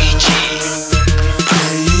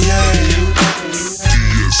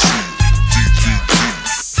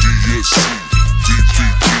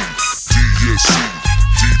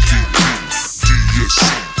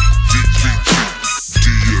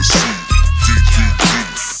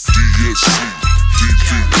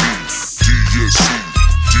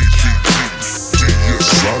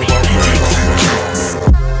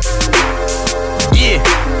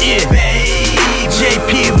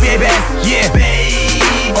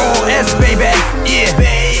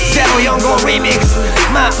Remix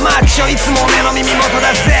MACCHO いつも目の耳元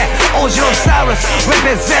だぜOZROSAURUS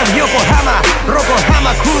represent 横浜ク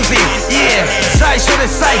ルージング Yeah 最初で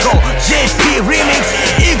最後 JP Remix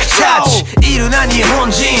いくちゃいるな日本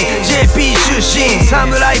人 JP 出身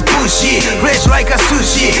侍武士フレッシュライカ寿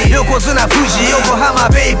司横綱富士横浜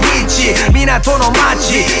ベイビーチ港の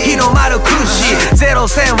街日の丸屈指0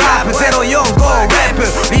戦ラップ045ラップ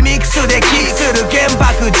リミックスでキックする原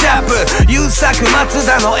爆ジャップ優作松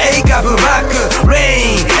田の映画ブバックレ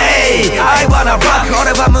イン I wanna rock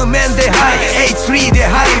俺は無面でハイ H3 で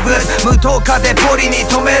ハイブ無灯火でポリに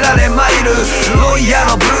止められマイルロイヤー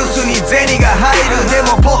のブルースに銭が入るで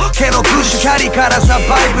もポッケのクッシュキャリからサ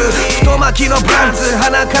バイブ太巻きのブランツ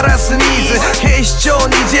鼻からスニーズ警視庁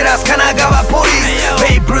にじらす神奈川ポリス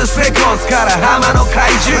ベイブルースレコーズから浜の怪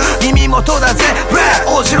獣耳元だぜブラ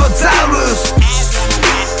ッオジロザウルス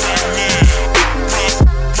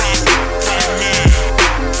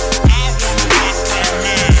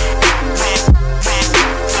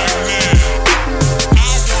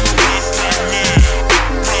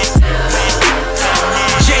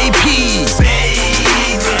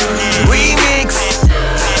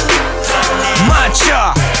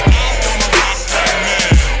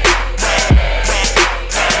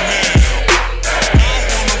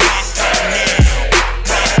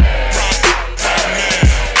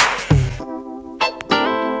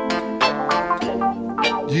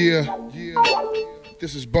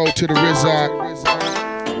This is Bo to the Rizzock,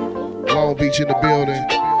 Long Beach in the building,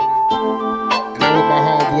 and I'm with my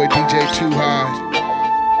homeboy DJ Too High,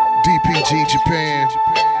 DPG Japan,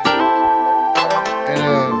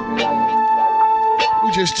 and we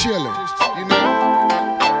just chilling, you know.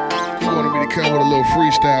 He wanted me to come with a little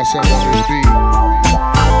freestyle, something on this beat,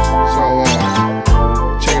 so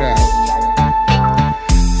check it out.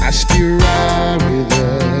 I still ride with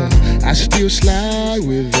her, I still slide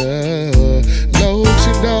with her. Loads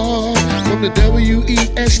and all from the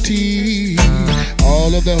WEST.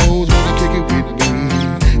 All of the hoes wanna kick it with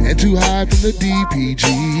me. And Too High from the DPG.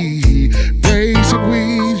 Brace and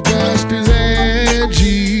weeds, busters and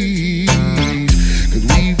G's. Cause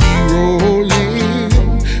we be rolling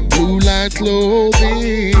blue line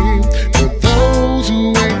clothing for those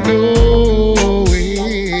who ain't knowing.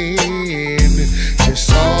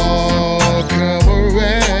 Just all come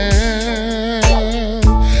around.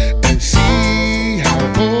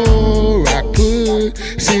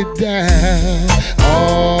 Sit down,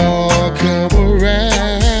 all come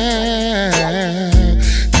around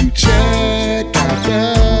to check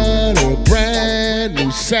out the brand new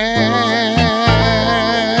sound.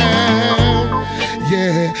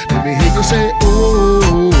 Yeah, let me hear you say,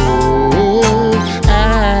 oh,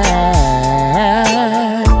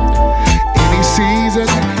 any season,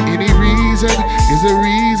 any reason is a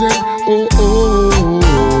reason, oh,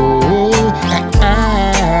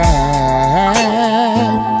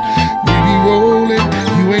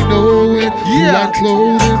 like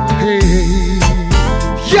clothing, hey.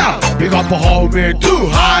 Yeah, big up homie, Too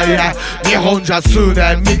High. 日本じゃ数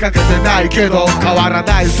年見かけてないけど変わら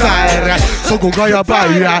ないスタイル。そこがやば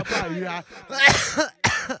いや。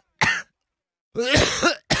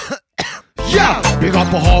Yeah, big up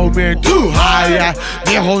homie too high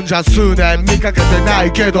日本じゃ数年見かけてな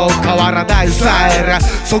いけど変わらないスタイル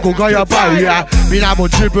そこがやばいや皆も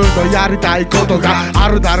自分のやりたいことがあ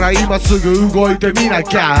るなら今すぐ動いてみな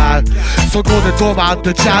きゃそこで止まっ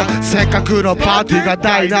てちゃせっかくのパーティーが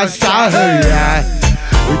台無しさ、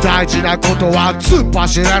大事なことは突っ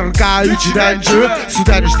走れるか一年中す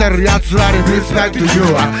でにしてる奴らにリスペクト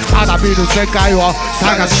You まだ見ぬ世界を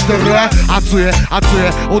探してる熱い熱い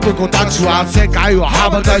男たちは世界を羽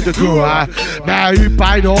ばたいてく目いっ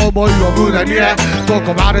ぱいの思いを胸にど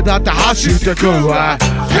こまでだって走ってく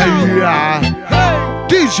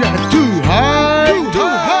DJ too high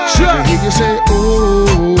I hear you say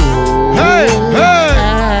oh Hey hey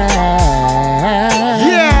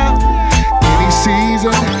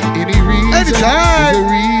Anytime. There's a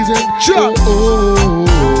reason. Jump. Oh,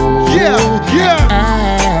 yeah, yeah.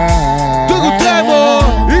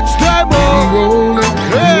 It's time. We rolling.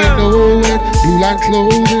 You ain't know it. Blue line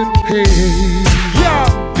clothing. Hey.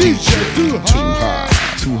 Yeah. DJ too high.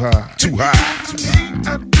 Too high. Too high.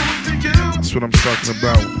 That's what I'm talking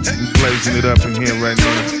about. We blazing it up in here right now.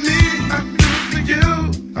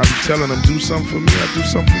 I be telling them do something for me. I do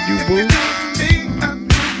something for you, boo.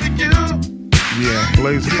 Yeah,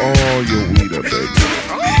 blaze all your weed up, baby.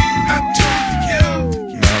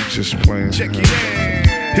 Nah, I'm just playing. Check it out.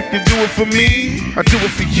 If you do it for me, I do it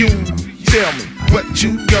for you. Tell me what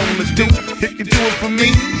you gonna do. If you do it for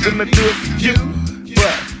me, then I do it for you.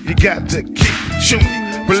 But you got to keep shooting.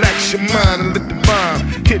 Relax your mind and let the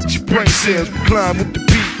bomb hit your brain cells. Recline with the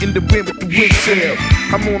beat in the wind with the wind sail.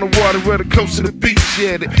 I'm on the water right close to the beach,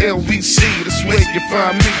 yeah, the LVC, that's where you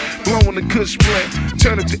find me. Blowing the kush blend,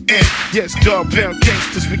 turn it to ant. Yes, dog pound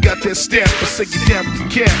gangsters, we got that stamp. I say you down with the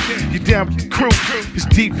cat, you down with the crew. It's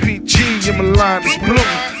DPG and my line is blue.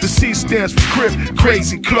 The C stands for crib,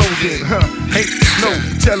 crazy clothing, Ain't no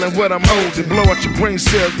telling what I'm holding. Blow out your brain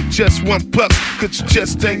cells with just one puff, cause you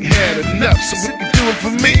just ain't had enough. So if you do it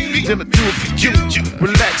for me, then I do it for you.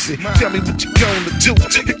 Relax it, tell me what you gonna do.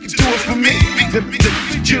 If you do it for me, then I do it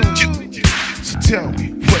for you. So tell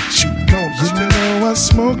me what you gonna do. You know I'm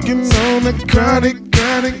smoking on the chronic,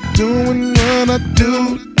 doing what I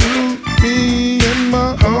do. Me and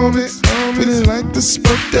my homies, really like to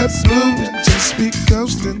smoke that blue. Just be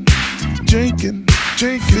coasting, drinking,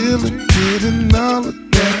 feeling good and all of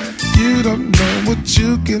that. You don't know what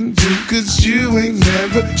you can do, cause you ain't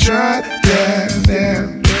never tried that.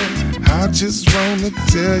 I just wanna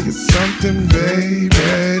tell you something, baby,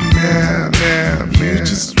 now. You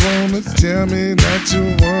just wanna tell me that you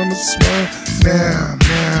wanna smoke now.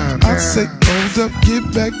 I say, hold up, get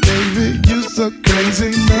back, baby, you so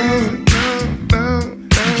crazy, no.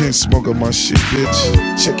 You can't smoke up my shit,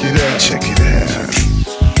 bitch. Check it out.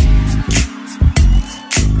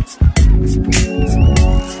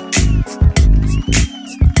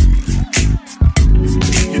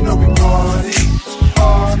 You know we party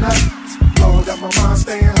all night. Blow got my mind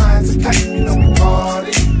staying high as a kite. You know we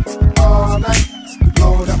party all night.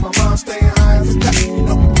 Blow got my mind staying high as a kite. You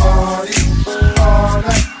know we party all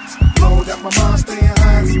night. Blow got my mind staying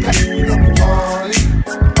high as a kite. You know we party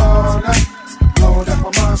all night. Blow got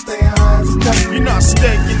my mind staying high as a kite. You know I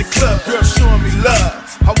stay in the club, girl, showing me love.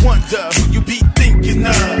 I wonder who you be thinking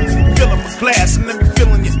of. Fill up a glass and let me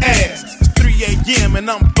fill in your ass. It's 3 a.m. and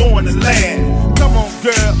I'm going to land. Come on,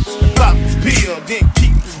 girl, pop the pill, then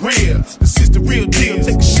keep it real. This is the real deal.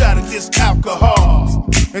 Take a shot of this alcohol,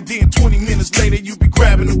 and then 20 minutes later you be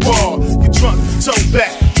grabbing the ball. You drunk, toe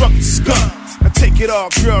back, drunk as skunk. Now take it all,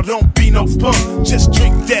 girl, don't be no punk. Just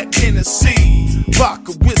drink that Hennessy,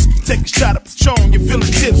 vodka, whiskey. Take a shot of Patron, you're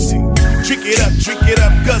feeling tipsy. Drink it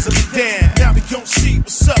up, guzzle it down. Now we gon' see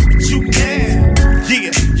what's up with you now.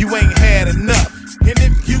 Yeah, you ain't had enough. And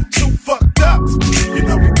if you too fucked up, you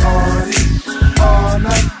know we party all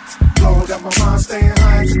night. Blow got my mind staying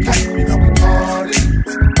high as a kite. You know we party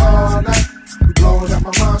all night. Blow got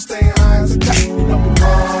my mind staying high as a kite. You know we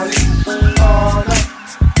party all night.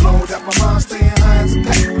 Blow got my mind staying high as a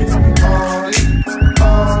kite. You know we party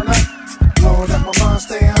all night. Blow got my mind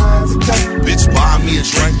staying high as a kite. Bitch, buy me a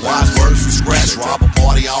drink, wise words from scratch. Rob a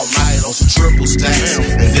party all night on some triple stacks.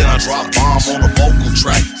 And then I drop bomb on a vocal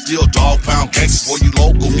track. Still dog pound gangsters for you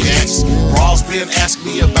local cats. Brawls been asking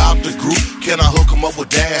me about the group. Can I hook 'em up with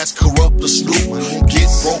dads, corrupt the snoop? Get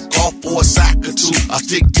broke off for a sack or two. I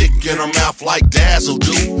stick dick in her mouth like Dazzle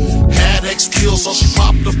do. Had X pills, so she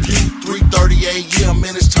popped a few. 3:30 a.m.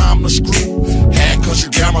 and it's time to screw. Had country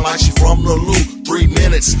grammar like she from the loop. 3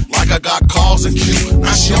 minutes, like I got calls in queue.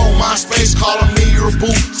 Now she on MySpace calling me your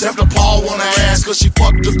boo. Except the Paul wanna ask cause she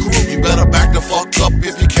fucked the crew. You better back the fuck up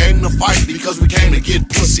if you came to fight. because we came to get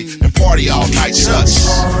pussy and party all night. Shush.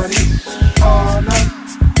 Party all night.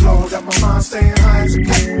 Blowed out my mind, staying high as a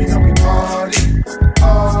kite. You know we party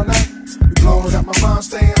all night. We blowed out my mind,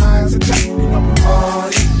 staying high as a kite. You know we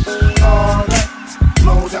party all night.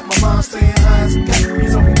 Blowed out my mind, staying high as a kite. You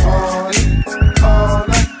know we party all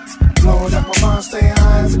night. Blowed out my mind, staying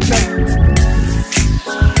high as a kite.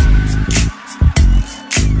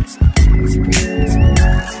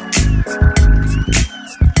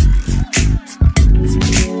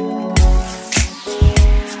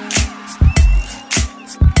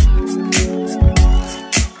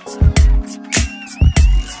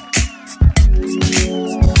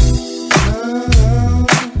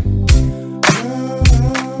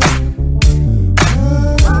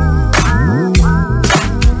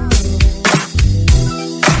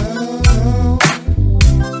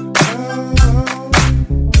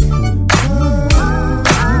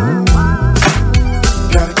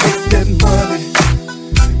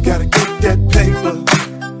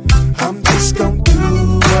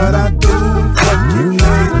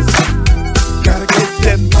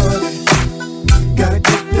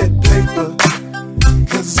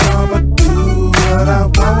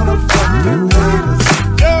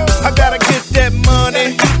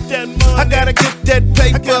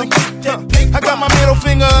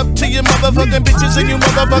 Motherfucking bitches and you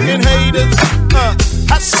motherfucking haters.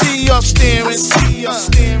 I see y'all staring.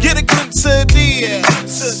 Get a glimpse of this.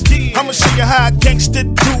 I'ma show you how a gangster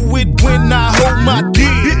do it when I hold my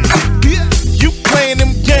dick. You playing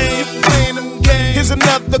them games. Here's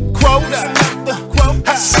another quota.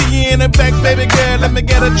 I see you in the back, baby girl. Let me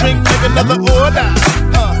get a drink, make another order.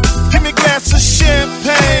 Give me a glass of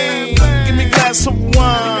champagne. Give me a glass of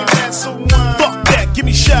wine. Fuck that, give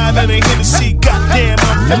me a shot of the Hennessy. Goddamn,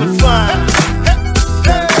 I'm feeling fine.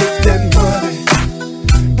 Gotta get that money,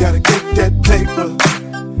 gotta get that paper.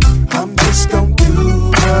 I'm just gon' do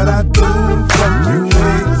what I do and fuck you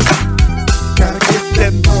haters. Gotta get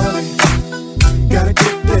that money, gotta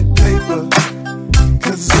get that paper.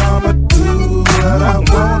 Cause I'ma do what I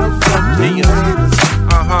wanna, fuck you haters.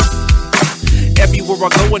 Everywhere I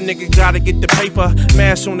go, a nigga gotta get the paper.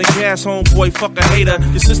 Mash on the gas, homeboy, fuck a hater.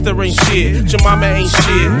 Your sister ain't shit, your mama ain't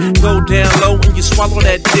shit. Go down low and you swallow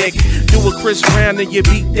that dick. Do a Chris Brown and you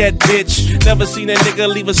beat that bitch. Never seen a nigga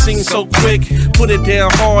leave a scene so quick. Put it down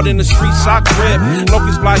hard in the streets, I grip.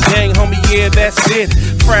 Locust Block gang, homie, yeah, that's it.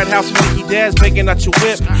 Frat house with Mickey Dad's banging out your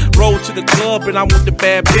whip. Roll to the club and I'm with the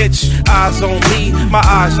bad bitch. Eyes on me, my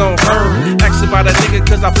eyes on her. Ask about a nigga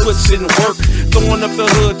cause I put in work. Throwing up the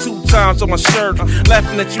hood 2 times on my shirt.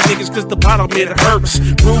 Laughing at you niggas cause the bottom it hurts.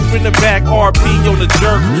 Groove in the back, RP on the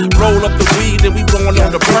jerk. Roll up the weed and we blowing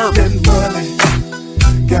on the perk.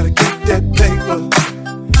 Gotta get that money, gotta get that paper.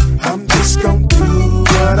 I'm just gon' do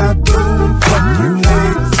what I do and fuck you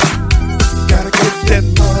haters. Gotta get that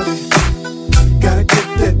money, gotta get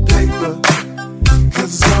that paper.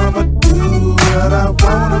 Cause I'ma do what I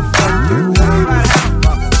wanna, fuck you haters.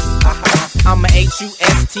 I'm a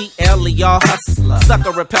HUSTL, y'all hustler.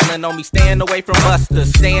 Sucker repelling on me, staying away from busters.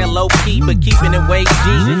 Staying low key, but keeping it way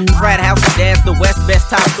G. Frat house and dad's the West, best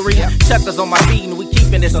top 3. Chuckers on my feet and we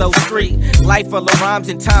keeping it so street. Life full of rhymes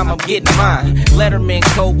and time, I'm getting mine. Letterman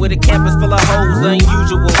code with a campus full of hoes.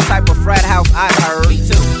 Unusual type of frat house I heard.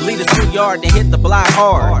 Lead a 2 yard, then hit the block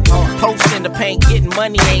hard. Post in the paint, getting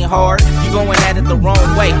money ain't hard. You going at it the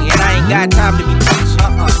wrong way, and I ain't got time to be teaching.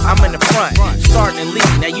 I'm in the front, starting and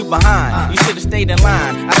leading, now you behind. You should've stayed in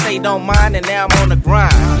line. I say don't mind, and now I'm on the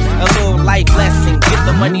grind. A little life lesson, get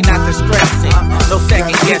the money, not the stressing. No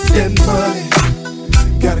second guessing.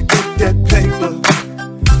 Gotta get that paper.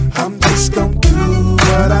 I'm just gon' do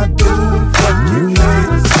what I do and fuck you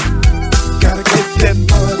haters. Gotta get that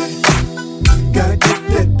money, gotta get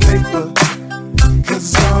that paper.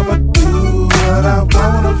 Cause I'ma do what I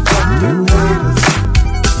wanna, fuck you haters.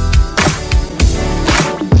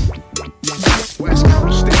 West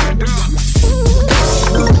Coast stand up.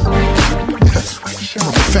 I'm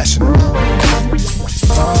a professional.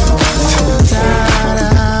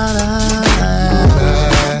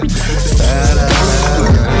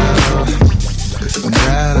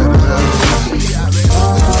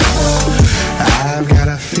 I've got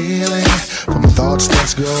a feeling from thoughts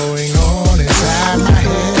that's going on inside my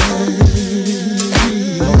head.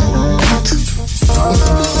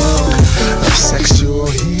 Of sexual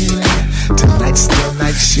healing. Tonight's the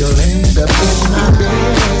night she'll end up in my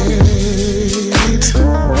bed.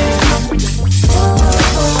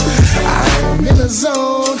 I'm in the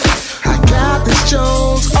zone. I got this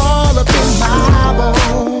Jones all up in my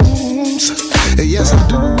bones. Yes, I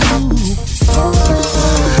do.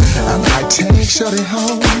 I might take shorty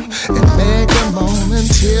home and make a moan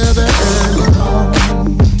until the early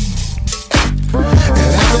morning.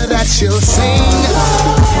 And after that she'll sing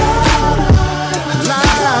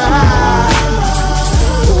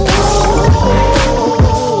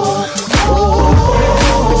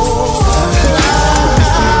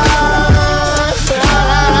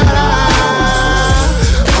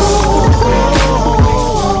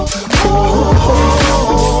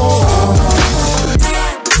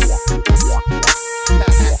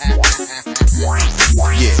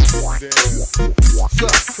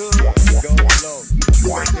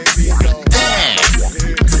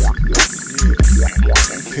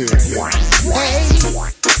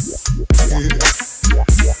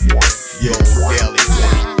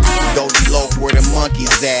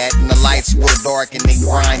dark and they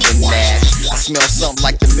grinding that. I smell something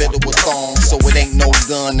like the middle of thong, so it ain't no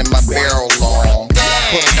gun in my barrel long.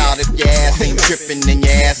 Pull it out if your ass ain't trippin' and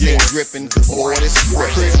your ass ain't drippin', cause boy, this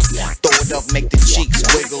crippin'. Throw it up, make the cheeks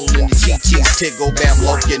wiggle and the cheeks tickle, bam,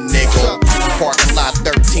 look your nigga. Parking lot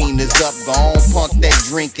 13 is up, go on, pump that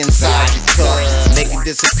drink inside your cup. Make it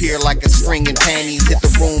disappear like a string and panties. Hit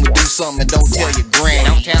the room and do something and don't tell your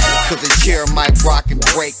granny, cause the chair might rock and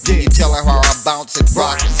break. Then you tell her how I bounce and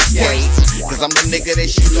rock and skate, cause I'm the nigga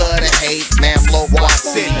that she love to hate. Man, low Rock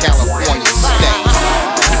City, California state.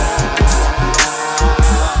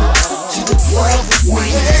 To the club with me,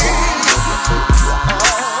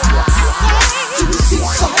 to the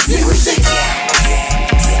seaside music.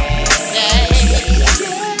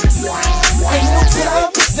 Ain't no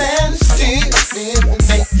time for stand still, it will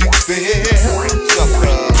make you feel.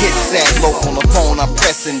 Get sad, low on the phone, I'm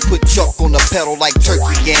pressing. Put Chuck on the pedal like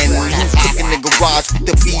turkey and cook in the garage with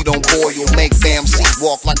the beat on boil. Make Bam C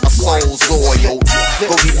walk like my soul's oil.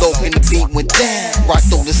 Go be low and the beat went down. Rocked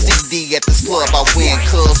on the CD at this club I win,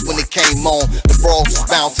 cuz when it came on, the brawls was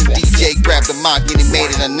bouncing. DJ grabbed the mic and he made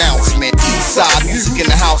an announcement. Eastside music in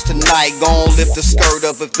the house tonight. Gon' lift the skirt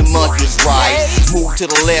up if the monkey's right. Move to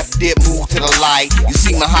the left, dip, move to the light. You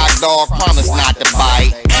see my hot dog, promise not to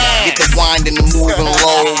bite. Get the wind and the moving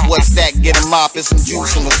low. What's that? Get a mop and some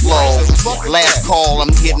juice on the flow. Last call, I'm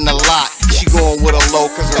hitting a lot. She going with a low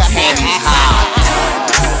cause her panties high.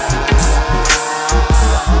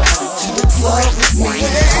 To the club with me,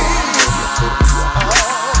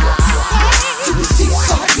 to the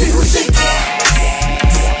seaside music.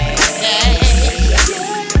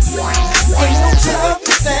 Ain't no time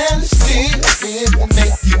to stand still, it will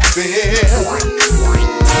make you feel.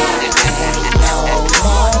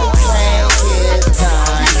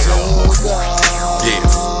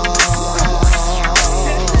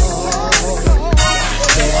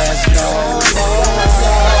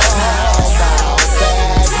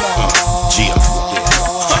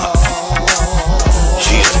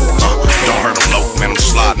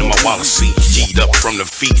 Policy, G'd up from the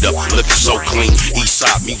feet up, looking so clean.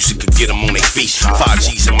 Eastside music could get them on their feet. 5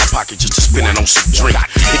 G's in my pocket just to spin it on some drink.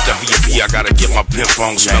 Hit the VIP, I gotta get my pimp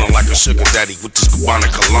on. Smelling like a sugar daddy with this Cubana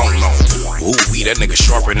cologne on. Ooh, that nigga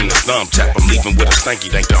sharper than a thumbtack. I'm leaving with a stanky,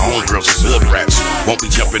 thank the homegirls is hood rats. Won't be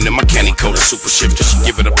jumping in my candy coat, a super shifter. She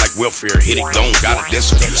give it up like welfare, hit it, don't got a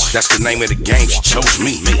disc. That's the name of the game, she chose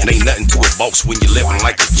me. And ain't nothing to it, boss, when you living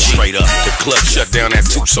like a G. Straight up, the club shut down at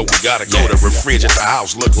 2, so we gotta go. The fridge at the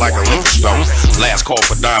house look like a liquor store. Last call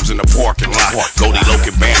for dimes in the parking lot. Goldie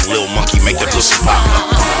Locan Bam, Lil Monkey, make that pussy pop.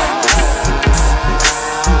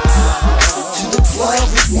 To the club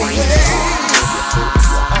with me,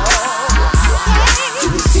 to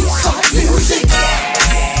the seaside music.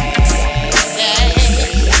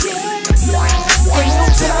 Ain't no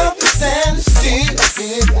time to stand still,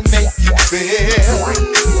 it will make you feel.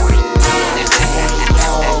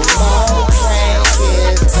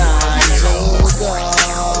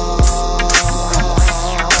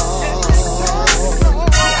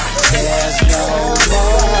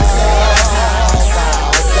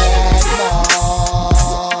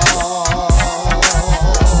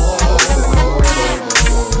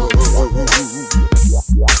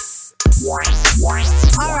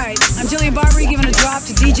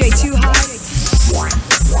 DJ Too High.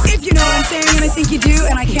 If you know what I'm saying, and I think you do,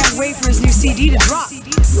 and I can't wait for his new CD to drop.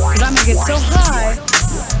 Cause I'm gonna get so high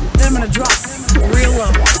that I'm gonna drop real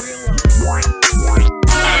low.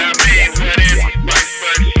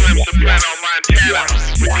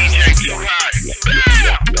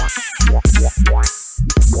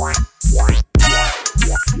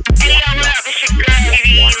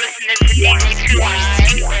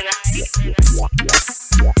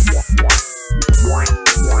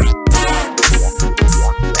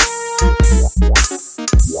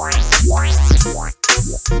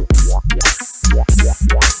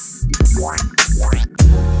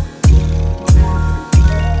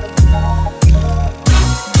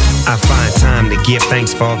 give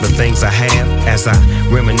thanks for all the things I have. As I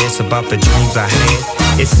reminisce about the dreams I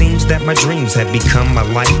had, it seems that my dreams have become my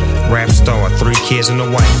life. Rap star, 3 kids and a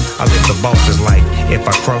wife. I live the boss's life. If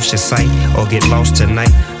I cross your sight or get lost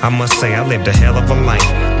tonight, I must say I lived a hell of a life.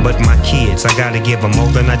 But my kids, I gotta give them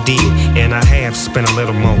more than I did. And I have spent a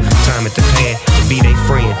little more time at the pad to be their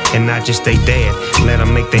friend and not just their dad. Let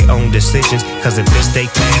them make their own decisions, cause if it's their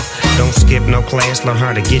path, don't skip no class, learn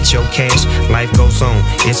how to get your cash. Life goes on,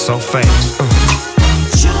 it's so fast.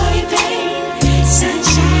 Joy, pain,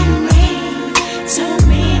 sunshine, rain, so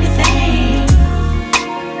many things.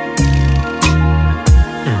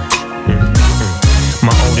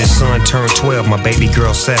 My oldest son turned 12, my baby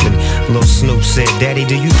girl 7. Lil Snoop said, Daddy,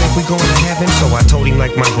 do you think we going to heaven? So I told him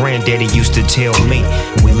like my granddaddy used to tell me,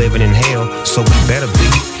 we living in hell, so we better be.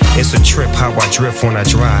 It's a trip how I drift when I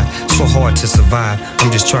drive. So hard to survive,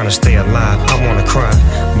 I'm just trying to stay alive. I wanna cry,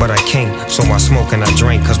 but I can't, so I smoke and I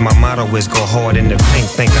drink. Cause my motto is go hard in the paint.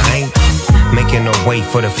 Think I ain't making no way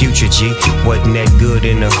for the future, G. Wasn't that good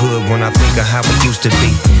in the hood when I think of how it used to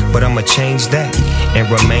be. But I'ma change that and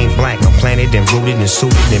remain black. I'm planted and rooted and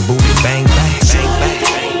suited and booted. Bang, bang, bang, bang,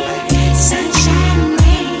 bang, bang. Sunshine,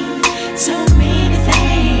 rain, so many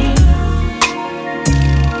things.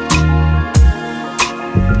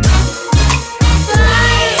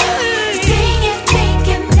 Life, the thing you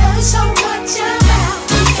think you know so much about.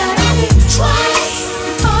 You gotta think twice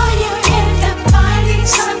before you end up finding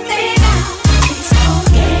something out. It's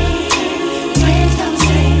okay, friends don't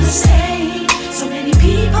stay the same. So many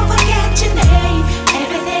people forget your name.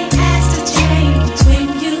 Everything has to change when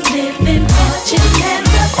you live in fortune and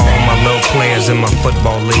the fame. All my little players in my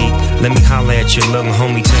football league, let me holler at your little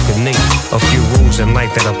homie, take a knee. A few rules in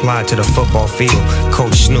life that apply to the football field.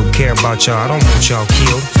 Coach Snoop care about y'all, I don't want y'all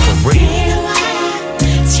killed, for real.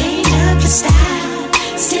 Change up your style,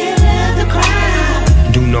 still love the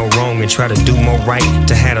crowd. Do no wrong and try to do more right.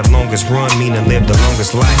 To have the longest run mean to live the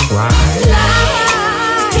longest life, right? Life,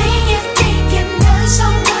 the thing you think you know so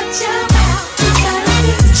much about. You gotta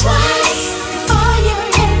think twice before you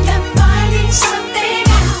end up finding something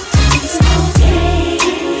out. It's okay,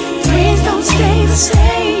 friends don't stay the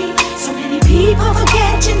same. So many people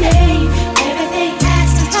forget your name. Everything has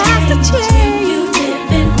to change when you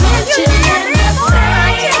live in fortune and the fame.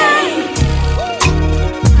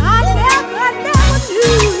 I never knew,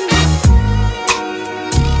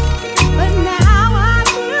 but now I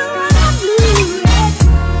feel what I'm losing.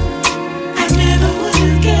 I never would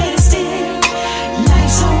have guessed it.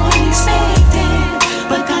 Life's so unexpected,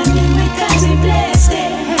 but God knew it 'cause He blessed it.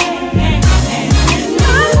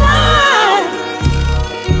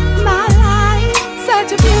 My life,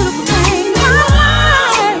 such a beautiful thing. My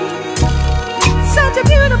life, such a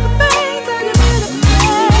beautiful thing, such a beautiful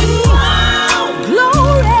thing.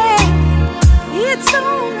 Glory, it's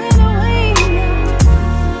on and away.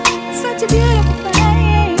 Such a beautiful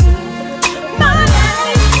thing. My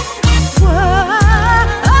life, whoa.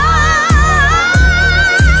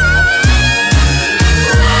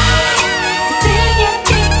 The thing you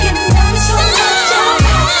think you know so much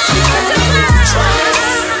about. You gotta think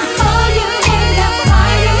twice before you end up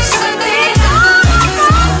finding something out.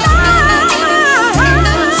 Friends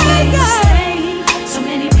don't stay the same. So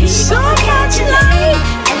many people forget your name.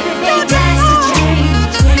 Everything has to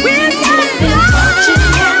change when you live in fortune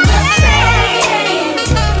and the fame.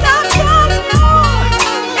 Don't know,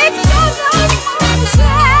 it's just like I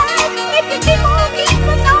said. If you keep on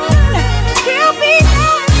keeping on, he'll be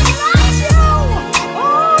there to show.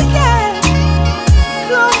 Oh yeah,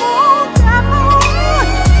 come on, come on,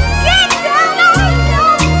 get down on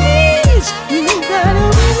your knees. You gotta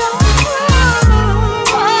be on.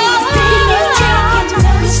 The thing you think you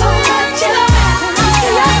know so much about.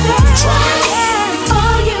 You gotta think twice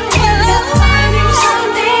before you end up finding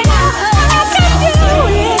something out.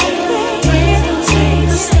 Friends don't stay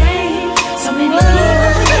the same. So many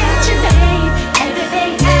people forget your name.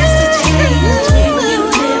 Everything has to change when you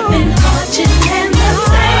live in fortune and the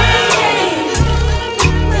fame.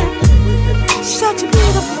 Such a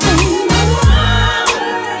beautiful thing.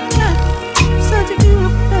 Such a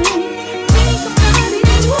beautiful thing. Think about it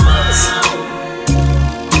twice.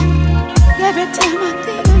 Every time I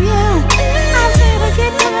think of you, I never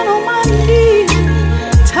get down on my knees,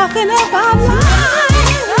 talking about life.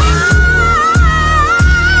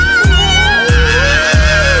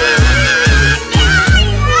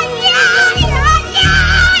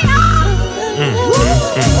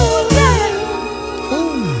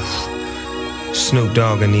 Snoop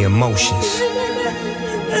Dogg and the emotions.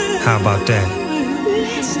 How about that?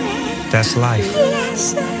 That's life.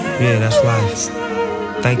 Yeah, that's life.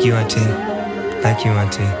 Thank you, Auntie. Thank you,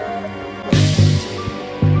 Auntie.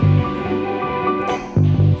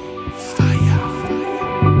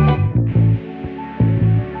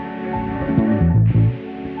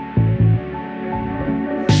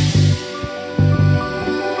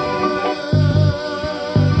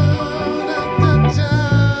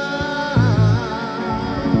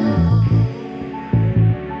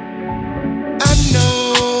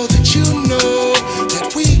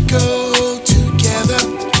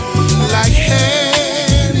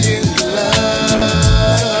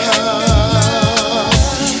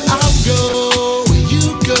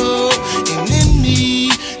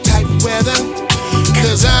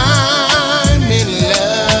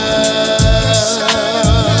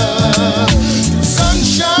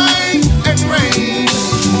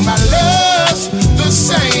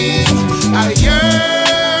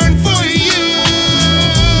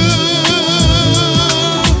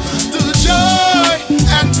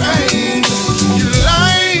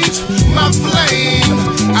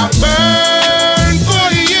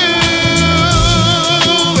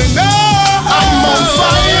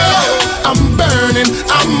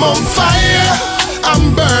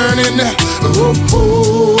 burning. Ooh,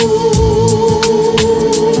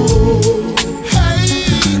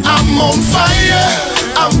 hey, I'm on fire.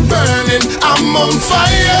 I'm burning. I'm on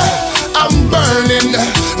fire. I'm burning.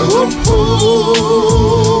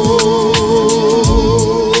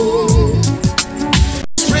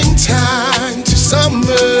 Springtime to summer,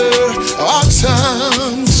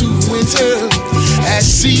 autumn to winter, as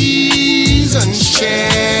seasons change,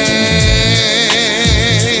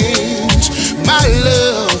 my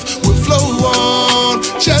love will flow on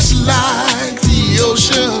just like the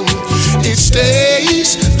ocean. It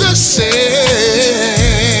stays the same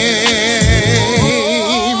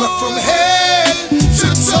from head to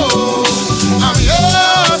toe. I'm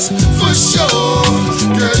yours for sure,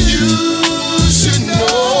 girl. You should know.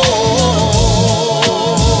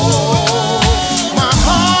 My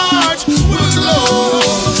heart will glow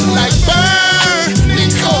like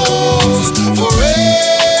burning coals forevermore.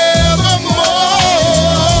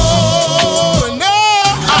 No,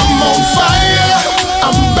 I'm on fire.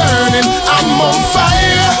 I'm burning. I'm on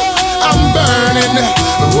fire. I'm burning.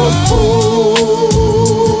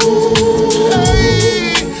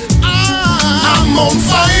 I'm on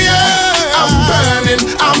fire. I'm burning.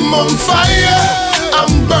 I'm on fire.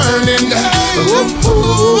 I'm burning.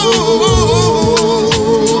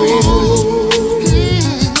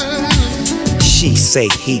 She say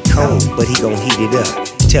he cold, but he gon' heat it up.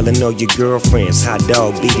 Telling all your girlfriends how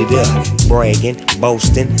dog beat it up. Bragging,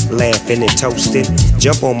 boasting, laughing and toasting.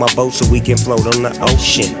 Jump on my boat so we can float on the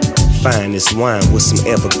ocean. Finest wine with some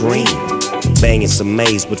evergreen. Banging some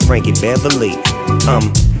maize with Frankie Beverly.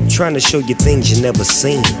 Trying to show you things you never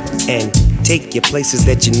seen. And take you places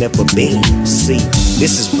that you never been. See,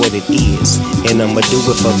 this is what it is. And I'ma do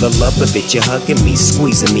it for the love of it. You're hugging me,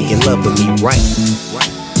 squeezing me, and loving me right.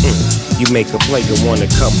 You make a player wanna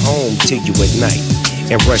come home to you at night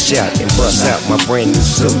and rush out and bust out my brand new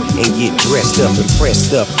suit and get dressed up and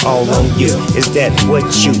pressed up all on you. Is that what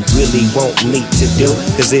you really want me to do?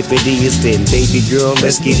 Cause if it is, then baby girl,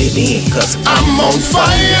 let's get it in. Cause I'm on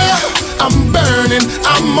fire. I'm burning.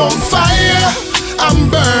 I'm on fire. I'm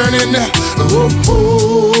burning.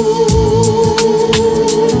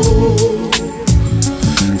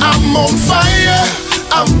 I'm on fire.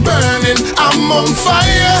 I'm burning. I'm on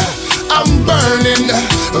fire. I'm burning.